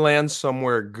if he lands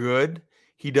somewhere good,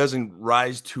 he doesn't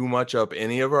rise too much up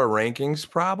any of our rankings,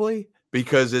 probably,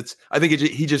 because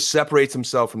he just separates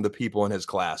himself from the people in his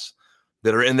class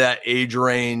that are in that age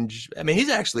range. I mean, he's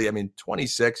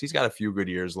 26. He's got a few good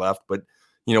years left, but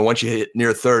once you hit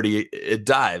near 30, it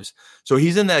dives. So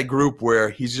he's in that group where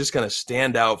he's just going to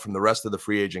stand out from the rest of the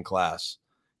free agent class.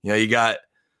 We got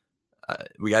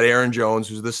Aaron Jones,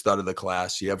 who's the stud of the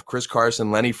class. You have Chris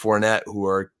Carson, Lenny Fournette, who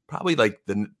are probably like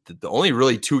the only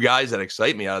really two guys that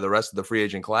excite me out of the rest of the free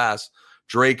agent class.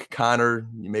 Drake, Connor,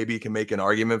 maybe you can make an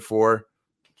argument for.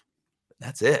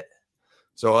 That's it.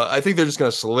 So I think they're just going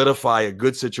to solidify a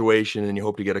good situation, and you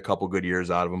hope to get a couple good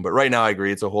years out of him. But right now, I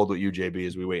agree. It's a hold with UJB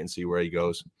as we wait and see where he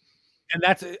goes. And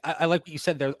I like what you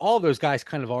said there. All those guys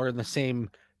kind of are in the same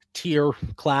tier,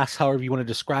 class, however you want to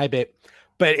describe it.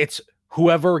 But it's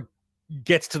whoever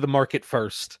gets to the market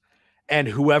first, and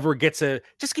whoever gets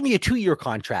just give me a 2-year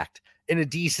contract in a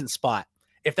decent spot.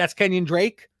 If that's Kenyon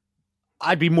Drake,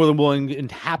 I'd be more than willing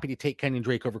and happy to take Kenyon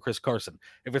Drake over Chris Carson.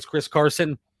 If it's Chris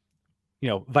Carson,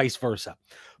 vice versa.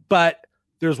 But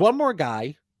there's one more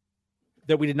guy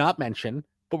that we did not mention,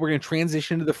 but we're going to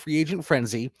transition to the free agent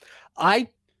frenzy. I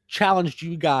challenged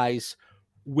you guys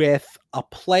with a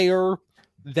player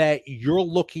that you're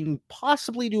looking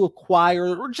possibly to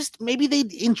acquire, or just maybe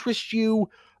they'd interest you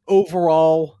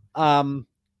overall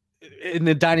in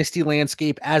the dynasty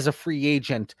landscape as a free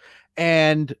agent.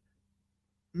 And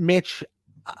Mitch,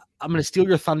 I'm going to steal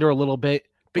your thunder a little bit,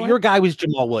 but your guy was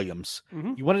Jamal Williams.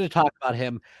 Mm-hmm. You wanted to talk about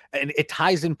him, and it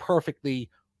ties in perfectly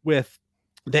with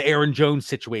the Aaron Jones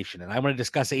situation. And I want to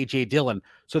discuss A.J. Dillon.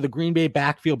 So the Green Bay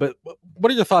backfield, but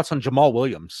what are your thoughts on Jamal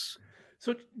Williams?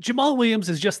 So Jamal Williams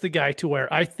is just the guy to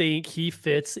where I think he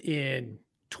fits in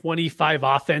 25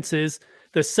 offenses.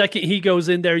 The second he goes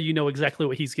in there, you know exactly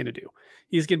what he's going to do.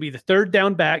 He's going to be the third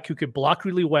down back who could block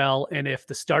really well. And if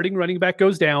the starting running back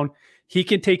goes down, he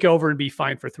can take over and be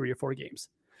fine for 3 or 4 games.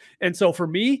 And so for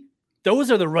me, those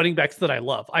are the running backs that I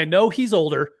love. I know he's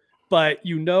older, but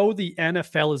the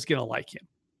NFL is going to like him,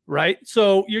 right?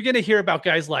 So you're going to hear about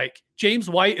guys like James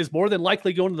White is more than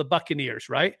likely going to the Buccaneers,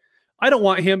 right? I don't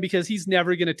want him because he's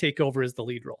never going to take over as the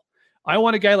lead role. I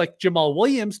want a guy like Jamal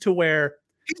Williams to where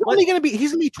he's going to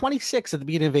be 26 at the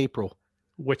beginning of April,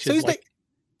 which is like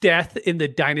death in the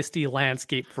dynasty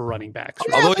landscape for running backs.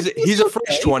 Right? Although he's a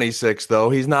fresh 26,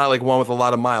 though. He's not like one with a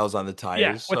lot of miles on the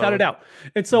tires. Yeah, without a doubt.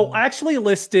 And so I actually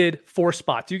listed 4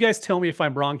 spots. You guys tell me if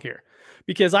I'm wrong here,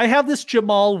 because I have this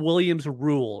Jamal Williams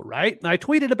rule, right? And I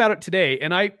tweeted about it today,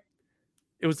 and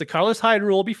it was the Carlos Hyde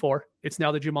rule before. It's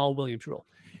now the Jamal Williams rule.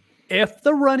 If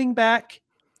the running back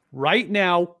right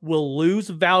now will lose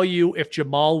value if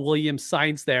Jamal Williams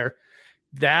signs there,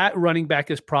 that running back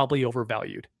is probably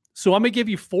overvalued. So I'm going to give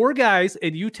you 4 guys,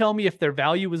 and you tell me if their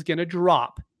value is going to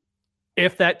drop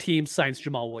if that team signs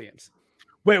Jamal Williams.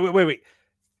 Wait.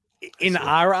 In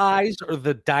our eyes or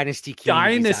the dynasty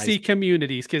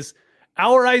communities, because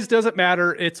our eyes doesn't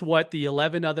matter. It's what the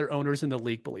 11 other owners in the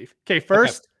league believe. Okay,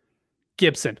 first,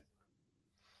 Gibson.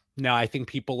 No, I think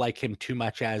people like him too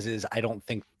much as is. I don't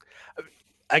think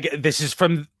this is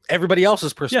from everybody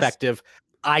else's perspective. Yes.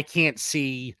 I can't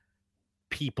see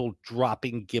people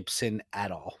dropping Gibson at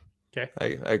all. Okay. I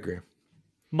agree.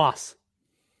 Moss.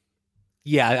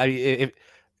 Yeah. If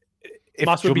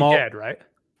Moss would Jamal, be dead, right?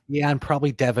 Yeah. And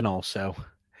probably Devin also.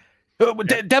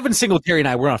 Devin Singletary and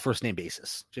I were on a first name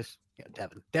basis. Just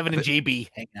Devin and JB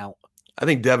hanging out. I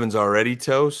think Devin's already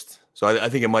toast. So I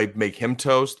think it might make him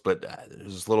toast, but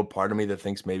there's this little part of me that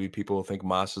thinks maybe people will think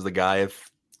Moss is the guy. If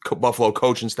Buffalo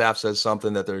coaching staff says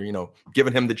something that they're,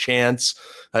 giving him the chance,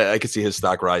 I could see his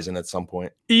stock rising at some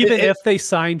point. Even if they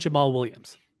sign Jamal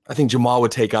Williams. I think Jamal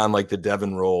would take on like the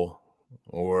Devin role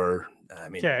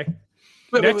okay.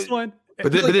 Next one.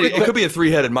 But it could be a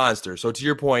 3-headed monster. So to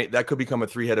your point, that could become a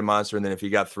 3-headed monster. And then if you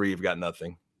got 3, you've got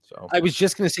nothing. So I was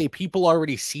just going to say, people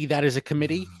already see that as a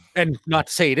committee, and not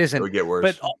to say it isn't, it would get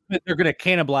worse. But they're going to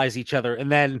cannibalize each other. And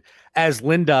then, as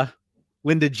Linda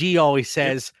G always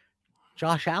says,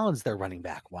 Josh Allen's their running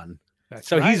back one.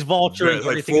 He's vulturing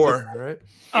like 4, right?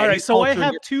 All right, so I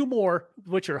have 2 more,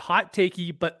 which are hot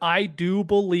takey, but I do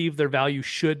believe their value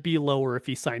should be lower if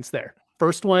he signs there.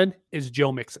 First one is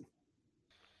Joe Mixon.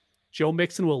 Joe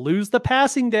Mixon will lose the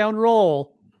passing down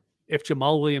role if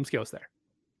Jamal Williams goes there.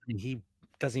 I mean, he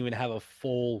doesn't even have a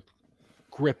full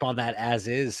grip on that as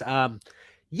is. And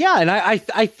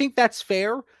I think that's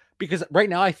fair, because right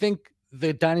now I think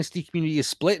the dynasty community is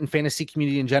split, and fantasy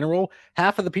community in general.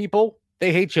 Half of the people,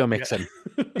 they hate Joe Mixon.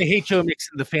 They hate Joe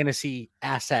Mixon, the fantasy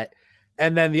asset.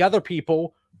 And then the other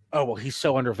people, oh, well, he's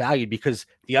so undervalued because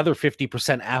the other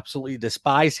 50% absolutely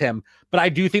despise him. But I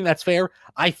do think that's fair.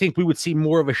 I think we would see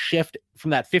more of a shift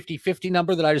from that 50-50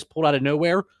 number that I just pulled out of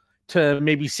nowhere to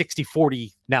maybe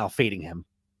 60-40 now fading him.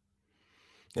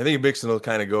 I think Mixon will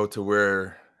kind of go to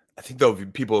where I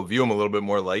think people view him a little bit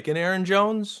more like an Aaron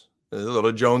Jones, a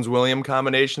little Jones-Williams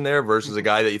combination there versus a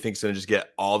guy that you think is going to just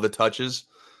get all the touches.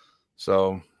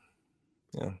 So,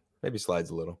 yeah, maybe slides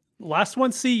a little. Last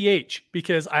one, CEH,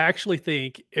 because I actually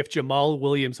think if Jamal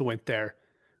Williams went there,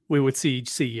 we would see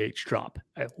CEH drop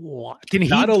a lot. Can he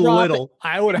Not a drop little. it?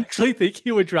 I would actually think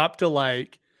he would drop to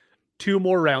like 2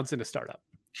 more rounds in a startup.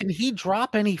 Can he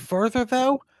drop any further,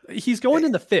 though? He's going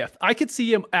in the 5th. I could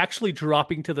see him actually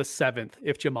dropping to the 7th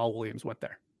if Jamal Williams went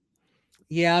there.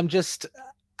 Yeah,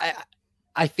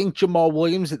 I think Jamal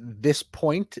Williams at this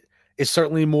point is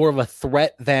certainly more of a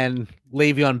threat than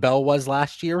Le'Veon Bell was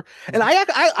last year. And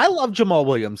I love Jamal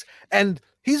Williams. And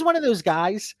he's one of those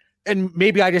guys, and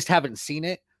maybe I just haven't seen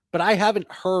it, but I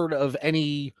haven't heard of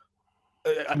any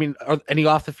any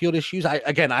off the field issues.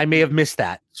 I may have missed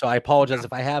that, so I apologize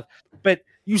if I have. But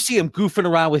you see him goofing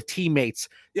around with teammates.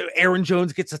 Aaron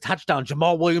Jones gets a touchdown.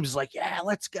 Jamal Williams is like, yeah,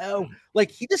 let's go.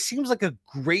 Like, he just seems like a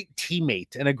great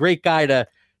teammate and a great guy to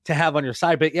have on your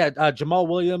side. But yeah, Jamal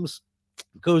Williams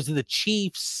goes to the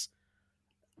Chiefs.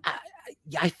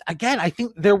 I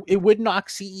think it would knock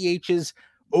CEH's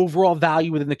overall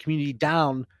value within the community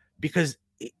down because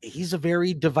he's a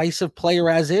very divisive player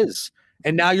as is.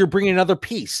 And now you're bringing another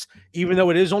piece, even though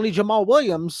it is only Jamal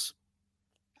Williams.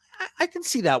 I can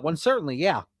see that one, certainly,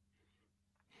 yeah.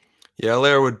 Yeah,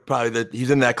 Allaire would probably he's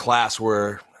in that class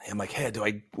where I'm like, hey,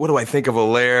 what do I think of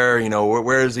Allaire? You know,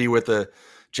 where is he with the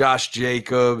Josh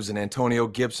Jacobs and Antonio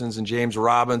Gibsons and James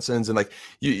Robinsons? And like,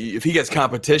 if he gets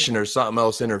competition or something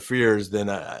else interferes, then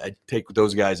I take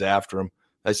those guys after him.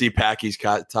 I see Packy's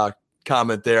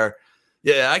comment there.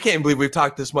 Yeah, I can't believe we've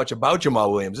talked this much about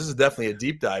Jamal Williams. This is definitely a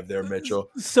deep dive there,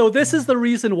 Mitchell. So this is the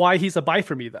reason why he's a buy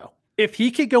for me, though. If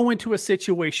he could go into a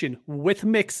situation with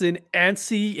Mixon and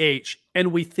CEH,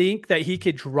 and we think that he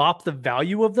could drop the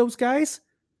value of those guys,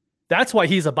 that's why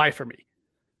he's a buy for me.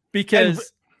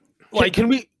 Because, can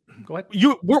we go ahead?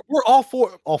 We're all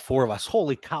four of us.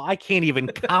 Holy cow! I can't even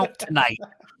count tonight.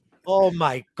 Oh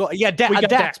my god! Yeah,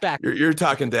 Dak's back. You're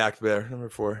talking Dak there, number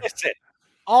 4. Listen,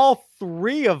 all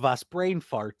 3 of us, brain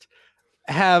fart,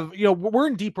 have we're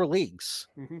in deeper leagues.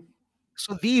 Mm-hmm.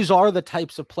 So these are the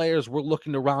types of players we're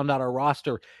looking to round out our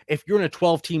roster. If you're in a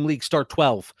 12-team league, start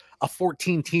 12. A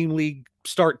 14-team league,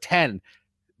 start 10.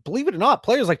 Believe it or not,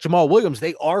 players like Jamal Williams,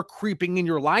 they are creeping in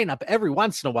your lineup every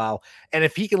once in a while. And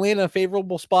if he can land in a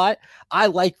favorable spot, I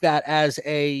like that as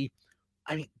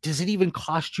does it even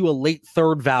cost you a late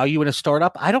 3rd value in a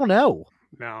startup? I don't know.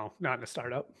 No, not in a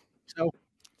startup. So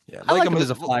yeah, I like him as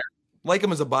a flyer. Like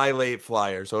him as a buy late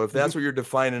flyer. So if that's what you're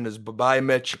defining as buy,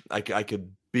 Mitch, I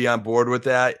could be on board with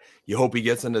that. You hope he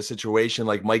gets into a situation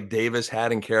like Mike Davis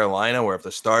had in Carolina, where if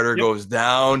the starter goes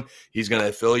down, he's going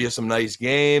to fill you some nice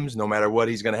games. No matter what,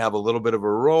 he's going to have a little bit of a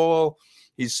role.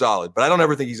 He's solid. But I don't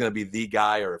ever think he's going to be the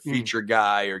guy or a feature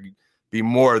guy or be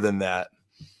more than that.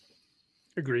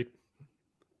 Agreed.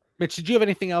 Mitch, did you have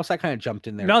anything else? I kind of jumped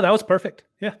in there. No, that was perfect.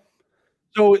 Yeah.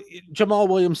 So Jamal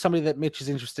Williams, somebody that Mitch is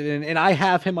interested in, and I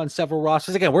have him on several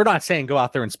rosters. Again, we're not saying go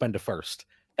out there and spend a first.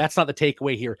 That's not the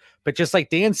takeaway here. But just like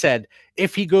Dan said,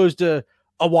 if he goes to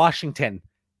a Washington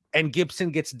and Gibson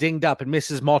gets dinged up and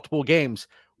misses multiple games,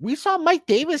 we saw Mike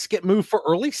Davis get moved for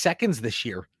early seconds this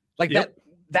year. That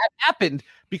happened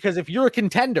because if you're a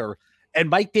contender and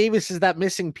Mike Davis is that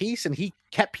missing piece and he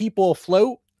kept people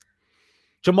afloat,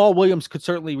 Jamal Williams could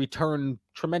certainly return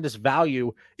tremendous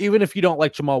value, even if you don't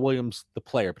like Jamal Williams, the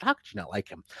player. But how could you not like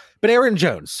him? But Aaron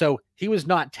Jones, so he was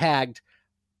not tagged.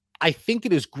 I think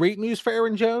it is great news for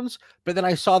Aaron Jones, but then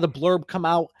I saw the blurb come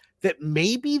out that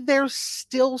maybe there's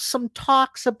still some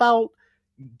talks about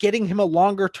getting him a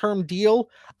longer-term deal.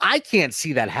 I can't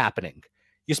see that happening.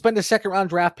 You spend a 2nd-round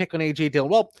draft pick on A.J.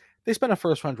 Dillon. Well, they spent a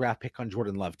 1st-round draft pick on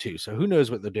Jordan Love too, so who knows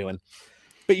what they're doing.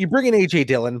 But you bring in A.J.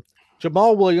 Dillon,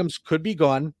 Jamal Williams could be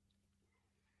gone.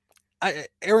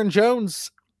 Aaron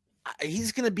Jones,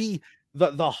 he's going to be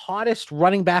the hottest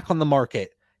running back on the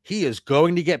market. He is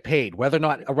going to get paid. Whether or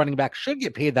not a running back should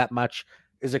get paid that much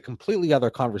is a completely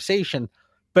other conversation.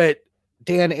 But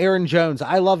Dan, Aaron Jones,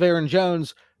 I love Aaron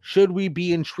Jones. Should we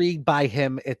be intrigued by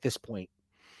him at this point?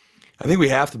 I think we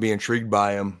have to be intrigued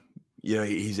by him.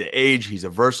 He's an age, he's a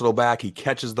versatile back. He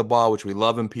catches the ball, which we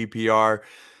love in PPR.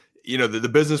 The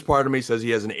business part of me says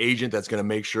he has an agent that's going to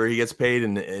make sure he gets paid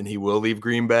and he will leave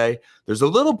Green Bay. There's a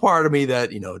little part of me that,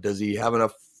 does he have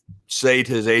enough say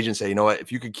to his agent, say, you know what,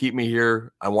 if you could keep me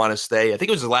here, I want to stay. I think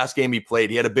it was his last game he played.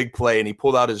 He had a big play and he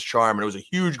pulled out his charm and it was a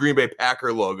huge Green Bay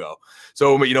Packer logo.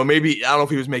 So, maybe, I don't know if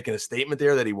he was making a statement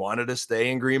there that he wanted to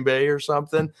stay in Green Bay or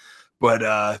something,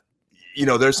 but,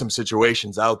 there's some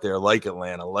situations out there like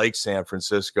Atlanta, like San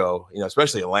Francisco,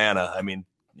 especially Atlanta. I mean,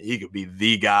 he could be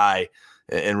the guy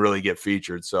and really get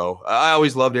featured. So I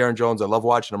always loved Aaron Jones. I love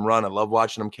watching him run. I love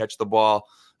watching him catch the ball.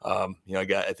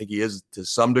 I think he is to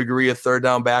some degree a third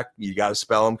down back. You got to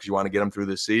spell him because you want to get him through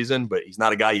this season, but he's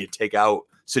not a guy you take out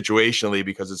situationally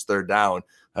because it's third down.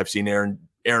 I've seen Aaron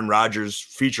Rodgers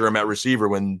feature him at receiver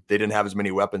when they didn't have as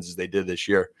many weapons as they did this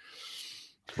year,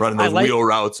 running those wheel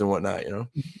routes and whatnot,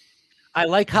 I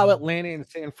like how Atlanta and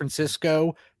San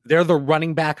Francisco, they're the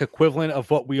running back equivalent of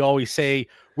what we always say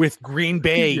with Green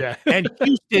Bay and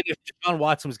Houston if Deshaun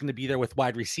Watson was going to be there with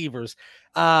wide receivers.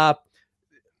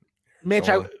 Mitch,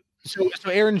 so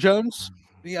Aaron Jones,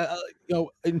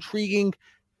 intriguing.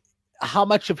 How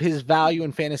much of his value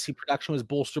in fantasy production was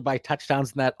bolstered by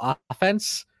touchdowns in that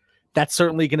offense? That's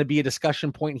certainly going to be a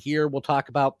discussion point here. We'll talk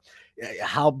about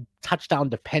how touchdown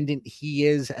dependent he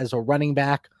is as a running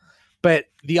back. But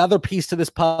the other piece to this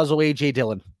puzzle, A.J.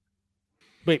 Dillon.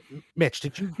 Wait, Mitch,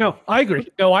 did you? No, I agree.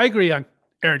 No, I agree on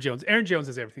Aaron Jones. Aaron Jones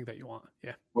is everything that you want.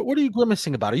 Yeah. What are you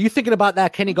grimacing about? Are you thinking about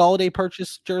that Kenny Golladay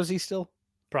purchase jersey still?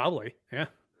 Probably. Yeah.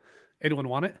 Anyone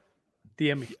want it?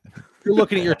 DM me. You're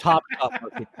looking at your top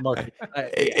market.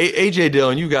 A.J.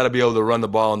 Dillon, you got to be able to run the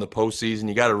ball in the postseason.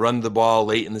 You got to run the ball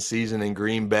late in the season in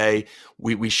Green Bay.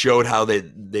 We showed how they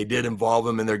did involve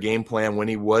him in their game plan when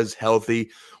he was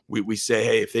healthy. We say,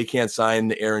 hey, if they can't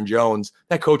sign Aaron Jones,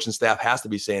 that coaching staff has to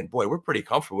be saying, boy, we're pretty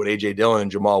comfortable with A.J. Dillon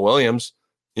and Jamal Williams.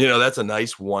 That's a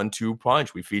nice 1-2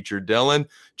 punch. We featured Dillon.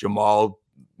 Jamal,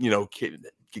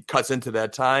 cuts into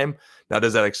that time. Now,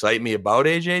 does that excite me about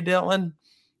A.J. Dillon?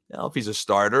 Now, if he's a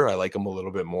starter, I like him a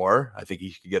little bit more. I think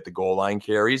he could get the goal line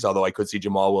carries, although I could see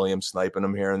Jamal Williams sniping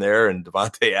him here and there and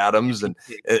Devontae Adams and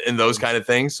those kind of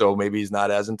things. So maybe he's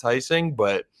not as enticing,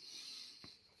 but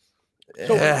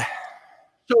So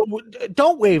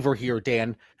don't waver here,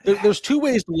 Dan. There's two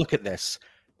ways to look at this.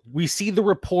 We see the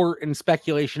report and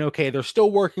speculation. Okay, they're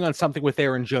still working on something with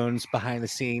Aaron Jones behind the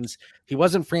scenes. He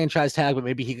wasn't franchise tag, but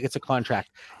maybe he gets a contract.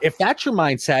 If that's your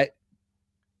mindset,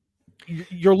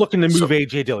 you're looking to move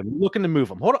A.J. Dillon. You're looking to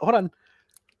move him. Hold on.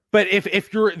 But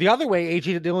if you're the other way,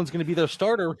 A.J. Dillon's going to be their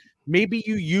starter. Maybe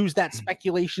you use that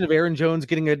speculation of Aaron Jones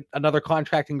getting another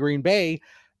contract in Green Bay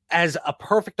as a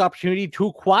perfect opportunity to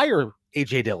acquire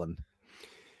A.J. Dillon.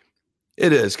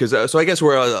 It is because so I guess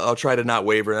where I'll try to not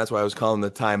waver, and that's why I was calling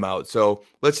the timeout. So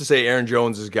let's just say Aaron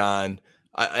Jones is gone.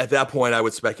 At that point, I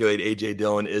would speculate A.J.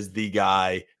 Dillon is the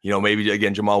guy. Maybe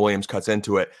again Jamal Williams cuts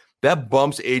into it. That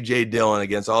bumps A.J. Dillon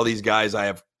against all these guys. I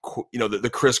have, the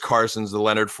Chris Carsons, the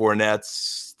Leonard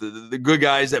Fournettes, the good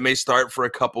guys that may start for a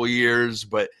couple years,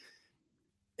 but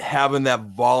having that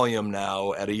volume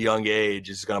now at a young age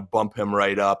is going to bump him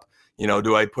right up.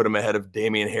 Do I put him ahead of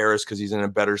Damian Harris because he's in a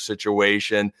better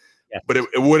situation? Yes. But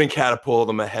it wouldn't catapult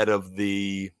him ahead of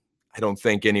I don't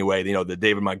think anyway, the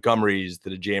David Montgomerys, to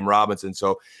the James Robinson.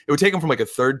 So it would take him from like a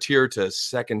third tier to a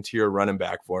second tier running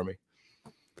back for me.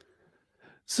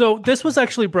 So this was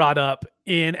actually brought up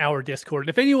in our Discord.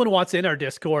 If anyone wants in our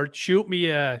Discord, shoot me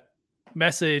a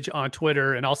message on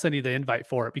Twitter and I'll send you the invite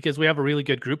for it because we have a really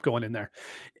good group going in there.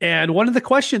 And one of the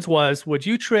questions was, would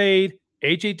you trade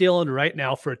A.J. Dillon right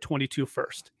now for a 22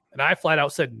 first? And I flat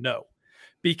out said no.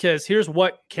 Because here's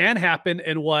what can happen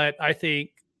and what I think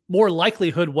more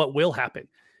likelihood what will happen.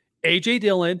 A.J.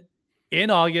 Dillon in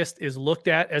August is looked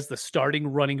at as the starting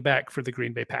running back for the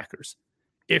Green Bay Packers.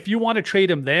 If you want to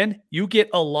trade him then, you get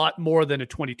a lot more than a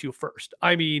 22 first.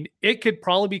 I mean, it could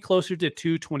probably be closer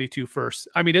to 22 firsts.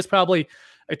 I mean, it's probably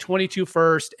a 22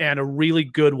 first and a really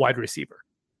good wide receiver.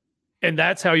 And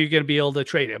that's how you're going to be able to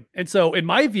trade him. And so in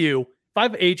my view, if I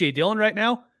have A.J. Dillon right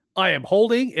now, I am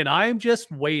holding and I am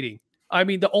just waiting. I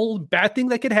mean, the only bad thing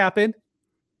that could happen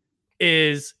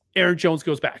is Aaron Jones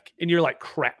goes back and you're like,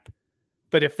 crap.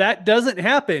 But if that doesn't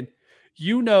happen,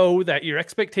 you know that your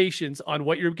expectations on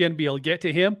what you're going to be able to get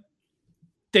to him,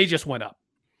 they just went up.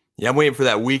 Yeah, I'm waiting for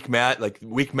that week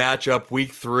matchup,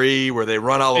 week 3, where they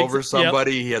run all over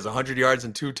somebody. Yep. He has 100 yards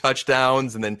and 2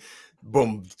 touchdowns, and then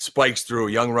boom, spikes through.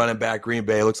 Young running back, Green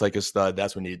Bay looks like a stud.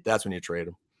 That's when you trade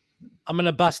him. I'm going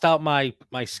to bust out my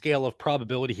scale of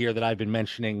probability here that I've been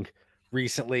mentioning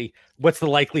recently. What's the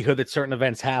likelihood that certain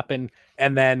events happen?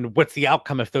 And then what's the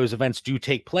outcome if those events do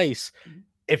take place?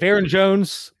 If Aaron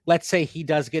Jones, let's say he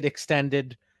does get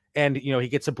extended and, he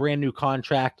gets a brand new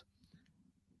contract,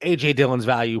 A.J. Dillon's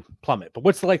value plummet. But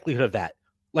what's the likelihood of that?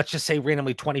 Let's just say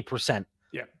randomly 20%.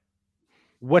 Yeah.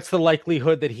 what's the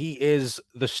likelihood that he is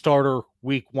the starter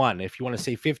week 1? If you want to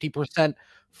say 50%,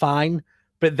 fine.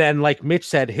 But then, like Mitch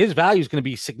said, his value is going to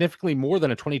be significantly more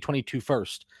than a 2022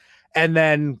 first. And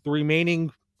then the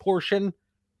remaining portion,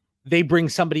 they bring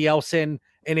somebody else in,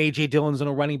 and A.J. Dillon's in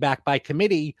a running back by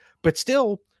committee, but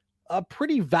still a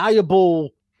pretty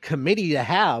valuable committee to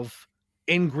have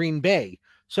in Green Bay.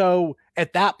 So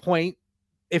at that point,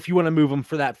 if you want to move him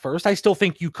for that first, I still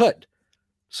think you could.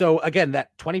 So again,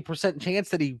 that 20% chance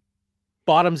that he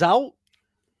bottoms out,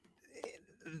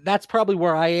 that's probably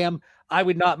where I am. I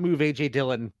would not move A.J.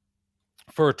 Dillon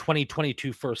for a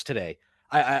 2022 first today.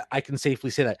 I can safely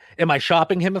say that. Am I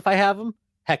shopping him if I have him?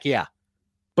 Heck yeah.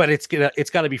 But it's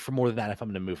got to be for more than that if I'm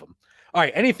going to move him. All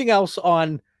right. Anything else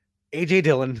on A.J.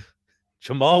 Dillon,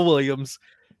 Jamal Williams,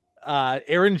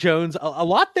 Aaron Jones? A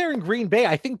lot there in Green Bay.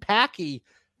 I think Packy's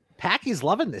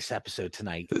loving this episode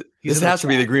tonight. This has to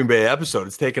be the Green Bay episode.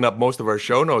 It's taken up most of our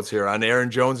show notes here on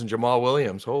Aaron Jones and Jamal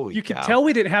Williams. Holy You cow. can tell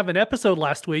we didn't have an episode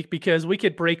last week because we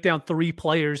could break down 3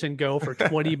 players and go for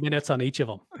 20 minutes on each of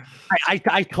them.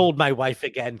 I told my wife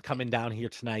again, coming down here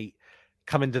tonight,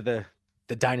 coming to the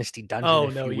Dynasty Dungeon. Oh,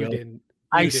 no, you didn't.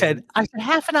 I said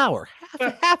half an hour,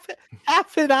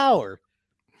 half an hour.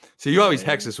 So you always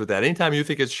hex us with that. Anytime you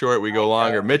think it's short, we go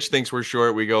longer. Mitch thinks we're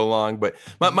short, we go long. But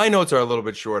my notes are a little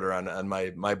bit shorter on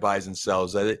my buys and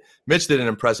sells. Mitch did an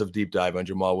impressive deep dive on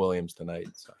Jamal Williams tonight.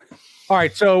 So. All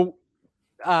right, so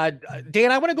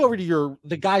Dan, I want to go over to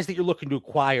the guys that you're looking to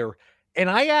acquire, and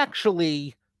I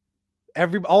actually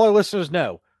all our listeners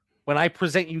know when I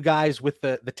present you guys with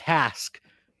the task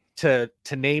to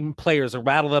name players and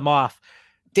rattle them off.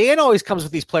 Dan always comes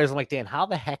with these players. I'm like, Dan, how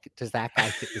the heck does that guy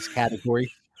fit this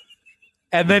category?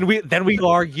 And then we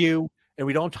argue and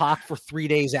we don't talk for 3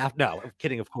 days after. No, I'm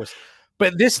kidding, of course.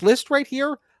 But this list right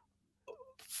here,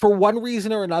 for one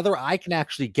reason or another, I can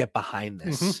actually get behind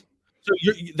this. Mm-hmm.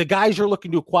 So the guys you're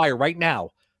looking to acquire right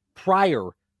now, prior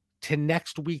to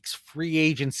next week's free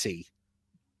agency,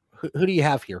 who do you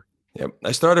have here? Yep.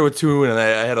 I started with 2, and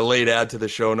I had a late add to the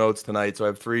show notes tonight, so I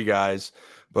have 3 guys.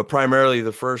 But primarily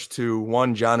the first 2,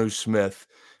 one, Jonnu Smith.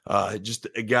 Just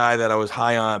a guy that I was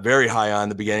very high on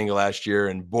the beginning of last year.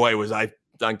 And boy, was I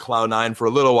on cloud 9 for a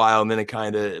little while, and then it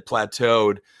kind of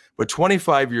plateaued. But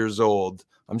 25 years old,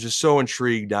 I'm just so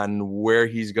intrigued on where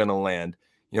he's going to land.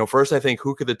 First, I think,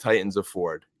 who could the Titans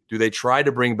afford? Do they try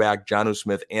to bring back Jonnu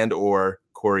Smith and or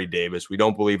Corey Davis? We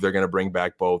don't believe they're going to bring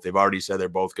back both. They've already said they're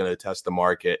both going to test the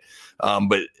market.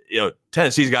 But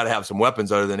Tennessee's got to have some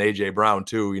weapons other than A.J. Brown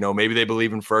too. Maybe they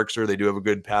believe in Ferkser. They do have a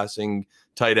good passing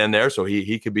tight end there, so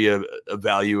he could be a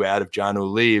value add if Jonnu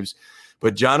leaves.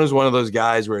 But Jonnu's one of those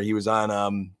guys where he was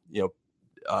on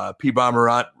P.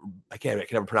 Bomberant. I can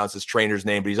never pronounce this trainer's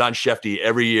name, but he's on Shefty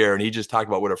every year, and he just talked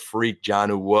about what a freak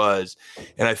Jonnu was.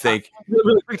 And I think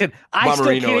I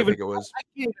can't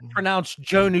even pronounce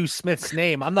Jonnu Smith's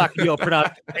name. I'm not going to be able to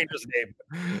pronounce the trainer's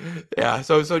name. Yeah,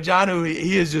 so Jonnu,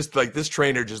 he is just like, this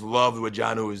trainer just loved what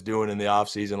Jonnu was doing in the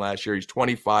offseason last year. He's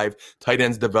 25, tight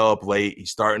ends develop late.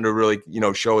 He's starting to really,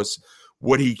 show us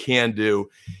what he can do.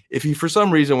 If he, for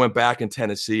some reason, went back in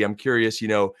Tennessee, I'm curious,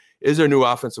 is their new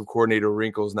offensive coordinator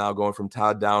wrinkles now going from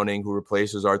Todd Downing, who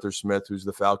replaces Arthur Smith, who's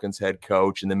the Falcons head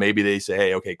coach, and then maybe they say,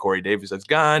 hey, okay, Corey Davis is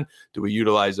gone. Do we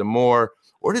utilize him more?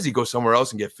 Or does he go somewhere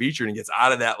else and get featured and gets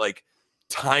out of that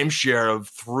timeshare of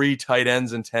 3 tight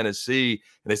ends in Tennessee?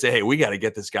 And they say, hey, we got to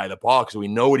get this guy the ball because we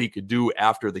know what he could do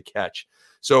after the catch.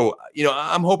 So,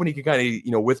 I'm hoping he can kind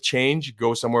of, with change,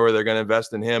 go somewhere where they're going to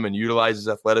invest in him and utilize his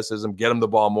athleticism, get him the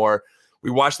ball more. We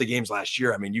watched the games last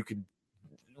year. I mean, you could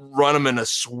run him in a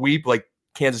sweep like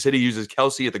Kansas City uses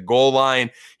Kelsey at the goal line.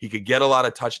 He could get a lot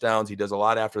of touchdowns. He does a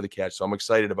lot after the catch. So I'm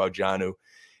excited about Jonnu.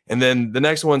 And then the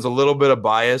next one's a little bit of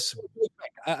bias.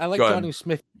 I like Jonnu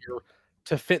Smith here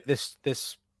to fit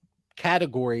this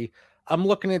category. I'm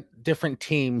looking at different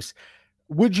teams.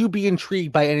 Would you be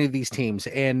intrigued by any of these teams?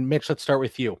 And Mitch, let's start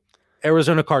with you.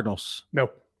 Arizona Cardinals. No.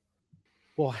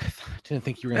 Well, I didn't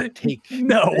think you were going to take.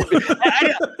 No.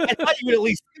 I thought you would at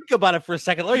least think about it for a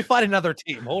second. Let me find another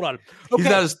team. Hold on. Okay.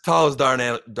 He's not as tall as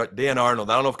Dan Arnold.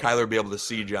 I don't know if Kyler would be able to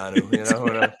see Jonnu.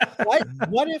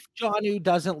 What if Jonnu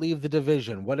doesn't leave the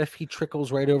division? What if he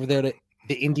trickles right over there to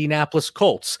the Indianapolis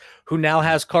Colts, who now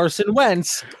has Carson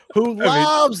Wentz, who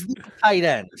loves the tight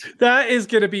end? That is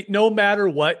going to be, no matter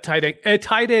what tight end, a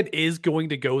tight end is going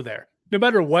to go there. No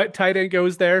matter what tight end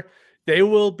goes there, they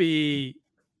will be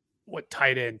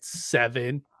tight end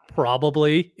 7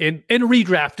 probably in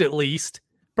redraft, at least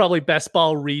probably best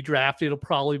ball redraft. It'll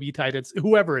probably be tight ends,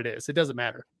 whoever it is. It doesn't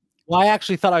matter. Well, I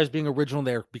actually thought I was being original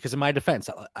there because in my defense,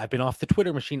 I've been off the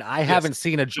Twitter machine. I haven't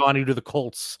seen a Jonnu to the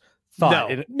Colts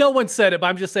thought. No one said it, but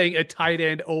I'm just saying a tight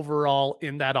end overall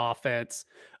in that offense.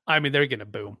 I mean, they're going to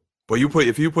boom. But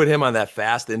if you put him on that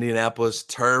fast Indianapolis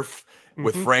turf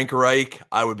with Frank Reich,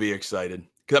 I would be excited.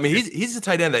 Because I mean, he's a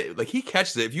tight end that like he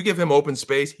catches it. If you give him open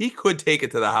space, he could take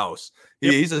it to the house.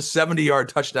 He's a 70-yard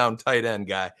touchdown tight end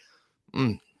guy.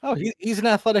 Oh, he's an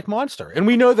athletic monster, and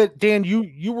we know that Dan,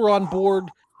 you were on board.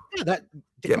 That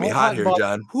get me hot here,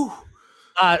 John.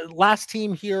 Last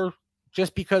team here,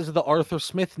 just because of the Arthur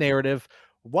Smith narrative.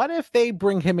 What if they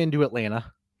bring him into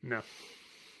Atlanta? No.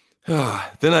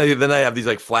 Then I have these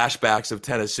like flashbacks of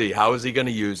Tennessee. How is he going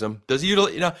to use them? Does he,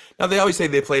 now they always say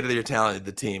they play to their talent,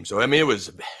 the team. So I mean, it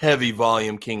was heavy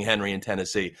volume King Henry in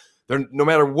Tennessee. No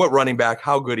matter what running back,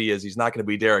 how good he is, he's not going to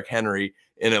be Derrick Henry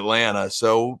in Atlanta.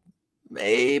 So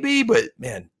maybe, but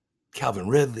man, Calvin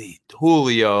Ridley,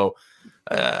 Julio,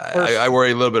 I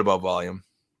worry a little bit about volume.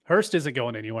 Hurst isn't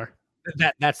going anywhere.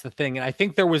 That's the thing, and I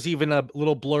think there was even a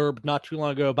little blurb not too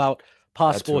long ago about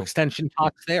possible extension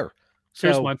talks there. So,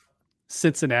 here's one.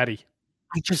 Cincinnati.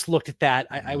 I just looked at that.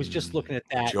 I was just looking at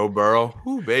that. Joe Burrow.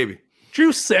 Ooh, baby.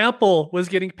 Drew Sample was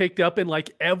getting picked up in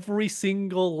like every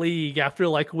single league after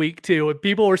like week 2, and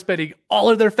people were spending all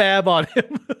of their fab on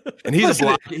him. And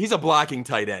he's a blocking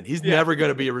tight end. He's never going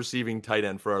to be a receiving tight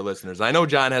end for our listeners. I know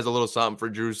John has a little something for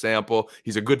Drew Sample.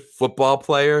 He's a good football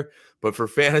player, but for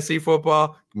fantasy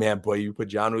football, man, boy, you put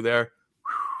Johnu there.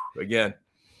 Whew, again.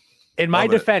 In my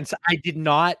defense, I did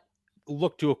not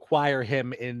look to acquire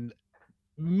him in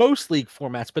most league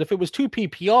formats, but if it was 2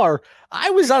 PPR, I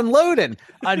was unloading.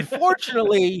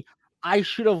 Unfortunately, I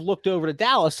should have looked over to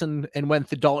Dallas and went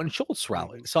the Dalton Schultz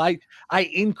route. So I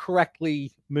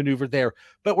incorrectly maneuvered there.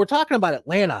 But we're talking about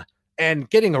Atlanta and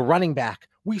getting a running back.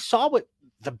 We saw what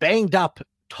the banged up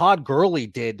Todd Gurley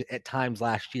did at times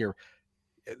last year.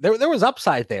 There was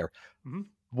upside there. Mm-hmm.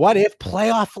 What if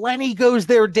playoff Lenny goes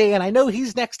there, Dan? I know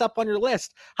he's next up on your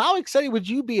list. How excited would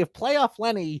you be if playoff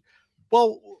Lenny,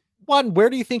 well, one, where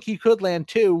do you think he could land?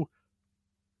 2,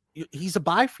 he's a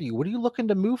buy for you. What are you looking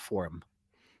to move for him?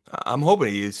 I'm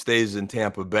hoping he stays in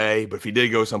Tampa Bay, but if he did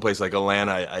go someplace like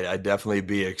Atlanta, I'd definitely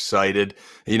be excited.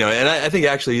 And I think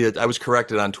actually I was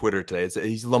corrected on Twitter today.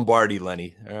 He's Lombardi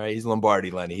Lenny. All right, he's Lombardi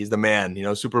Lenny. He's the man,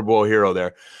 Super Bowl hero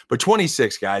there. But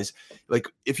 26 guys, like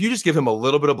if you just give him a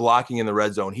little bit of blocking in the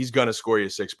red zone, he's going to score you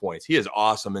 6 points. He is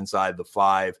awesome inside the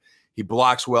 5. He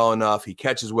blocks well enough. He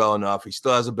catches well enough. He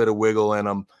still has a bit of wiggle in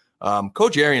him.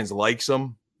 Coach Arians likes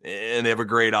him, and they have a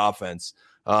great offense.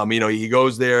 He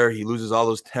goes there, he loses all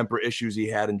those temper issues he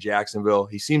had in Jacksonville.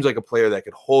 He seems like a player that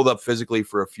could hold up physically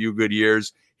for a few good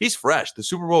years. He's fresh. The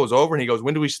Super Bowl was over, and he goes,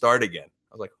 "When do we start again?"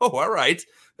 I was like, "Oh, all right."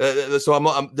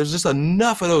 So there's just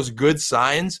enough of those good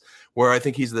signs where I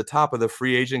think he's the top of the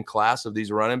free agent class of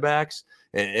these running backs.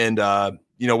 And what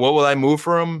will I move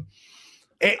for him?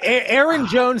 Aaron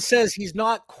Jones says he's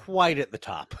not quite at the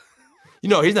top.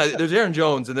 He's not. There's Aaron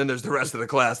Jones, and then there's the rest of the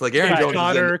class. Like Aaron Jones,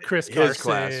 Connor, is in Chris his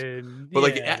Carson,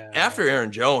 class. But after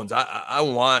Aaron Jones, I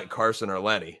want Carson or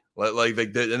Lenny. And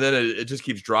then it just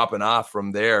keeps dropping off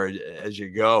from there as you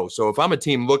go. So if I'm a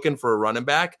team looking for a running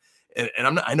back, and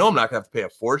I know I'm not gonna have to pay a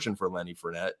fortune for Lenny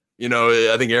Fournette.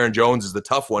 I think Aaron Jones is the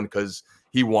tough one because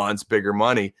he wants bigger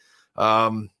money.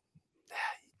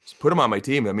 Just put him on my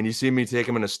team. I mean, you see me take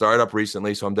him in a startup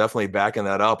recently, so I'm definitely backing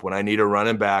that up. When I need a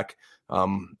running back,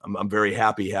 I'm very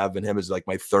happy having him as like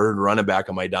my 3rd running back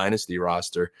on my dynasty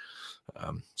roster.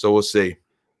 So we'll see.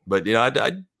 But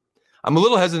I'm a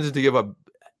little hesitant to give up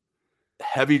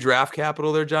heavy draft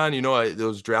capital there, John.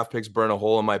 Those draft picks burn a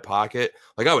hole in my pocket.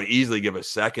 Like I would easily give a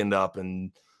second up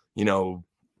and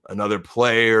another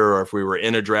player, or if we were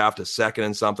in a draft, a second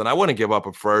and something. I wouldn't give up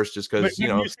a first just because you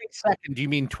say second. Do you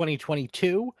mean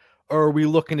 2022? Or are we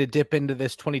looking to dip into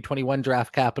this 2021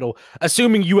 draft capital,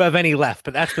 assuming you have any left?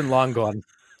 But that's been long gone.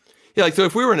 Yeah, so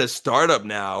if we were in a startup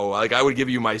now, I would give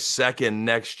you my second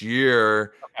next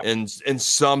year and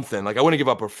something. I wouldn't give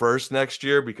up a first next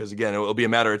year because, again, it'll be a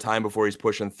matter of time before he's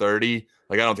pushing 30.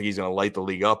 I don't think he's going to light the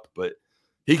league up, but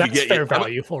he could get fair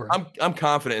value for him. I'm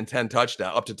confident in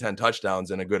up to 10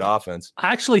 touchdowns and a good offense.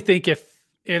 I actually think if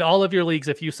in all of your leagues,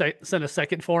 if you send a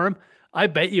second for him, I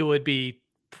bet you would be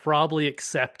probably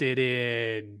accepted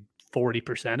in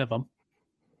 40% of them.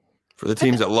 For the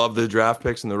teams that love the draft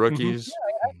picks and the rookies.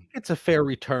 Yeah, I think it's a fair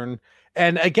return.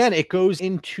 And again, it goes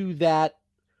into that,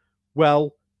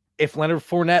 well, if Leonard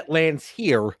Fournette lands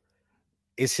here,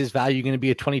 is his value going to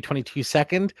be a 2022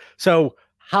 second? So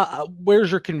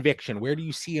where's your conviction? Where do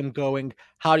you see him going?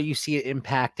 How do you see it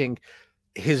impacting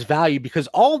his value? Because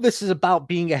all of this is about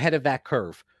being ahead of that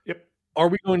curve. Yep. Are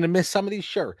we going to miss some of these?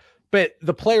 Sure. But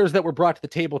the players that were brought to the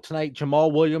table tonight,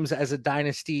 Jamal Williams as a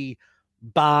dynasty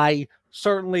buy,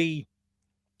 certainly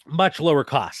much lower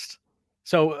cost.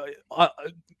 So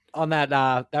on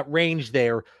that range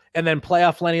there, and then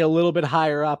playoff Lenny a little bit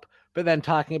higher up, but then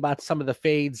talking about some of the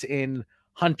fades in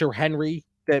Hunter Henry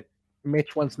that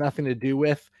Mitch wants nothing to do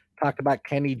with. Talked about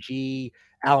Kenny G,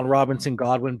 Allen Robinson,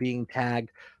 Godwin being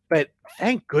tagged. But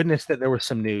thank goodness that there was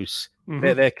some news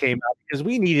that came out because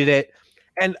we needed it.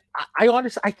 And I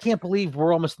honestly, I can't believe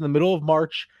we're almost in the middle of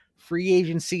March. Free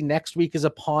agency next week is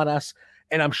upon us.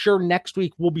 And I'm sure next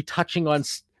week we'll be touching on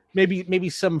maybe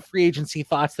some free agency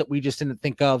thoughts that we just didn't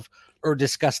think of or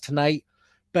discuss tonight.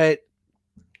 But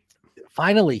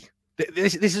finally,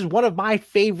 this is one of my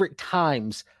favorite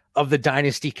times of the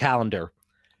Dynasty calendar,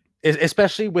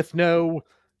 especially with no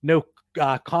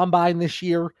combine this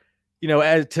year,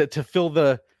 as to fill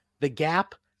the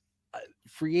gap.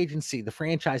 Free agency, the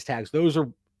franchise tags, those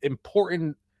are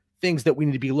important things that we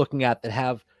need to be looking at that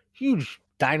have huge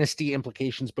dynasty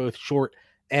implications, both short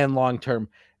and long term.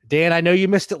 Dan, I know you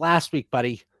missed it last week,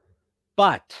 buddy,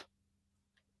 but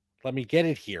let me get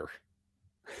it here.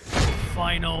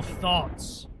 Final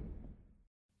thoughts.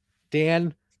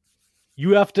 Dan,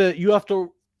 you have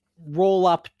to roll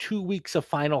up 2 weeks of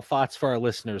final thoughts for our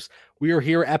listeners. We are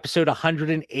here, episode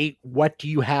 108. What do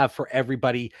you have for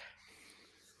everybody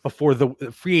before the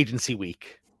free agency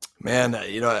week? Man,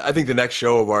 I think the next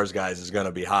show of ours, guys, is going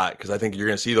to be hot because I think you're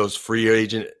going to see those free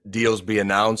agent deals be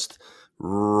announced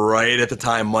right at the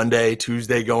time, Monday,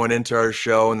 Tuesday going into our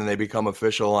show, and then they become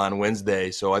official on Wednesday.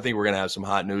 So I think we're going to have some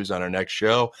hot news on our next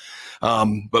show.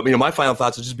 But my final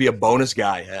thoughts would just be a bonus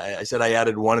guy. I said I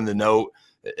added one in the note,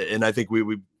 and I think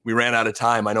we ran out of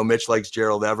time. I know Mitch likes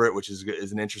Gerald Everett, which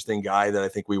is an interesting guy that I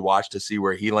think we watch to see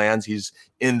where he lands. He's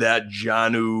in that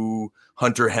Jonnu,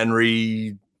 Hunter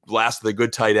Henry, last of the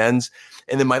good tight ends.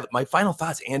 And then my final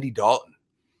thoughts, Andy Dalton.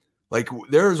 Like,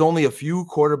 there's only a few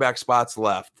quarterback spots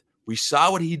left. We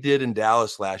saw what he did in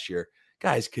Dallas last year.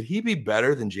 Guys, could he be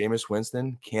better than Jameis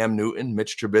Winston, Cam Newton,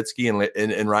 Mitch Trubisky,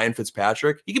 and Ryan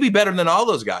Fitzpatrick? He could be better than all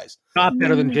those guys. Not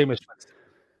better than Jameis Winston.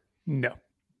 No.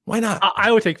 Why not?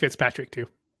 I would take Fitzpatrick too.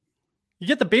 You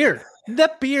get the beard.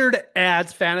 That beard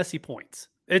adds fantasy points.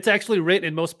 It's actually written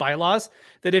in most bylaws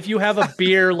that if you have a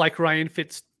beard like Ryan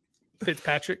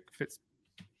Fitzpatrick,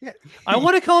 yeah. I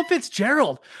want to call him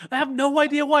Fitzgerald. I have no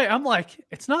idea why. I'm like,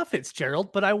 it's not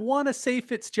Fitzgerald, but I want to say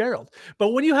Fitzgerald. But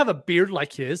when you have a beard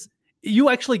like his, you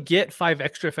actually get 5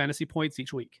 extra fantasy points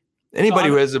each week. Anybody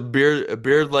who has a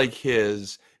beard like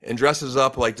his and dresses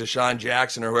up like Deshaun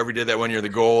Jackson or whoever did that one year, the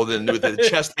gold and with the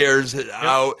chest hairs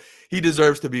out, he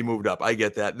deserves to be moved up. I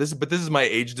get that. This is my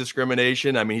age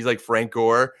discrimination. I mean, he's like Frank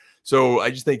Gore. So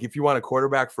I just think if you want a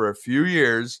quarterback for a few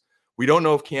years, we don't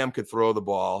know if Cam could throw the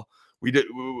ball.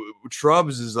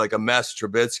 Trubbs is like a mess.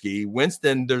 Trubisky,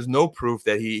 Winston, there's no proof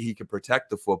that he could protect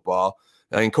the football.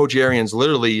 I mean, Coach Arians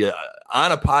literally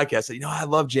on a podcast said, I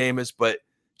love Jameis, but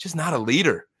just not a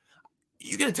leader.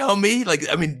 You gonna tell me?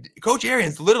 Coach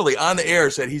Arians literally on the air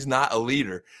said he's not a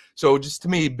leader. So just to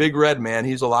me, Big Red, man,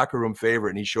 he's a locker room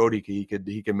favorite, and he showed he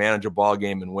could manage a ball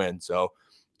game and win. So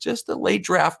just a late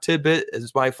draft tidbit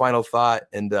is my final thought.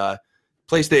 And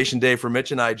PlayStation Day for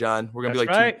Mitch and I, John. We're gonna be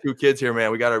like two kids here,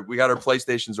 man. We got our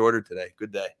PlayStations ordered today.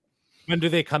 Good day. When do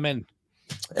they come in?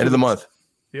 End of the month.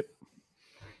 Yep.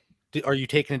 Are you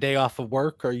taking a day off of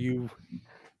work? Are you?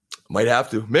 Might have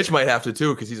to. Mitch might have to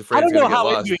too because he's afraid. I don't know how.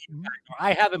 Lost.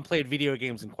 I haven't played video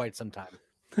games in quite some time.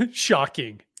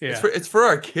 Shocking. Yeah. It's for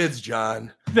our kids,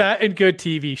 John. That and good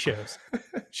TV shows.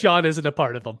 Sean isn't a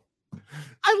part of them.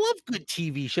 I love good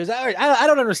TV shows. I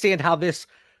don't understand how this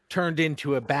turned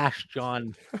into a bash,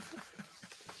 John.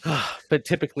 But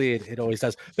typically it always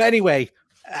does. But anyway,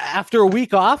 after a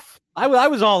week off, I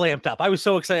was all amped up. I was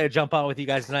so excited to jump on with you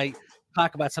guys tonight,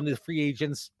 talk about some of the free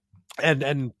agents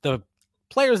and the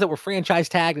players that were franchise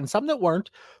tagged and some that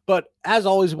weren't. But as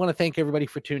always, we want to thank everybody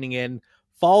for tuning in.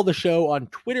 Follow the show on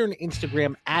Twitter and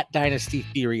Instagram at Dynasty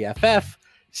Theory FF.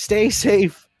 Stay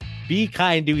safe. Be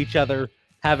kind to each other.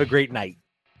 Have a great night.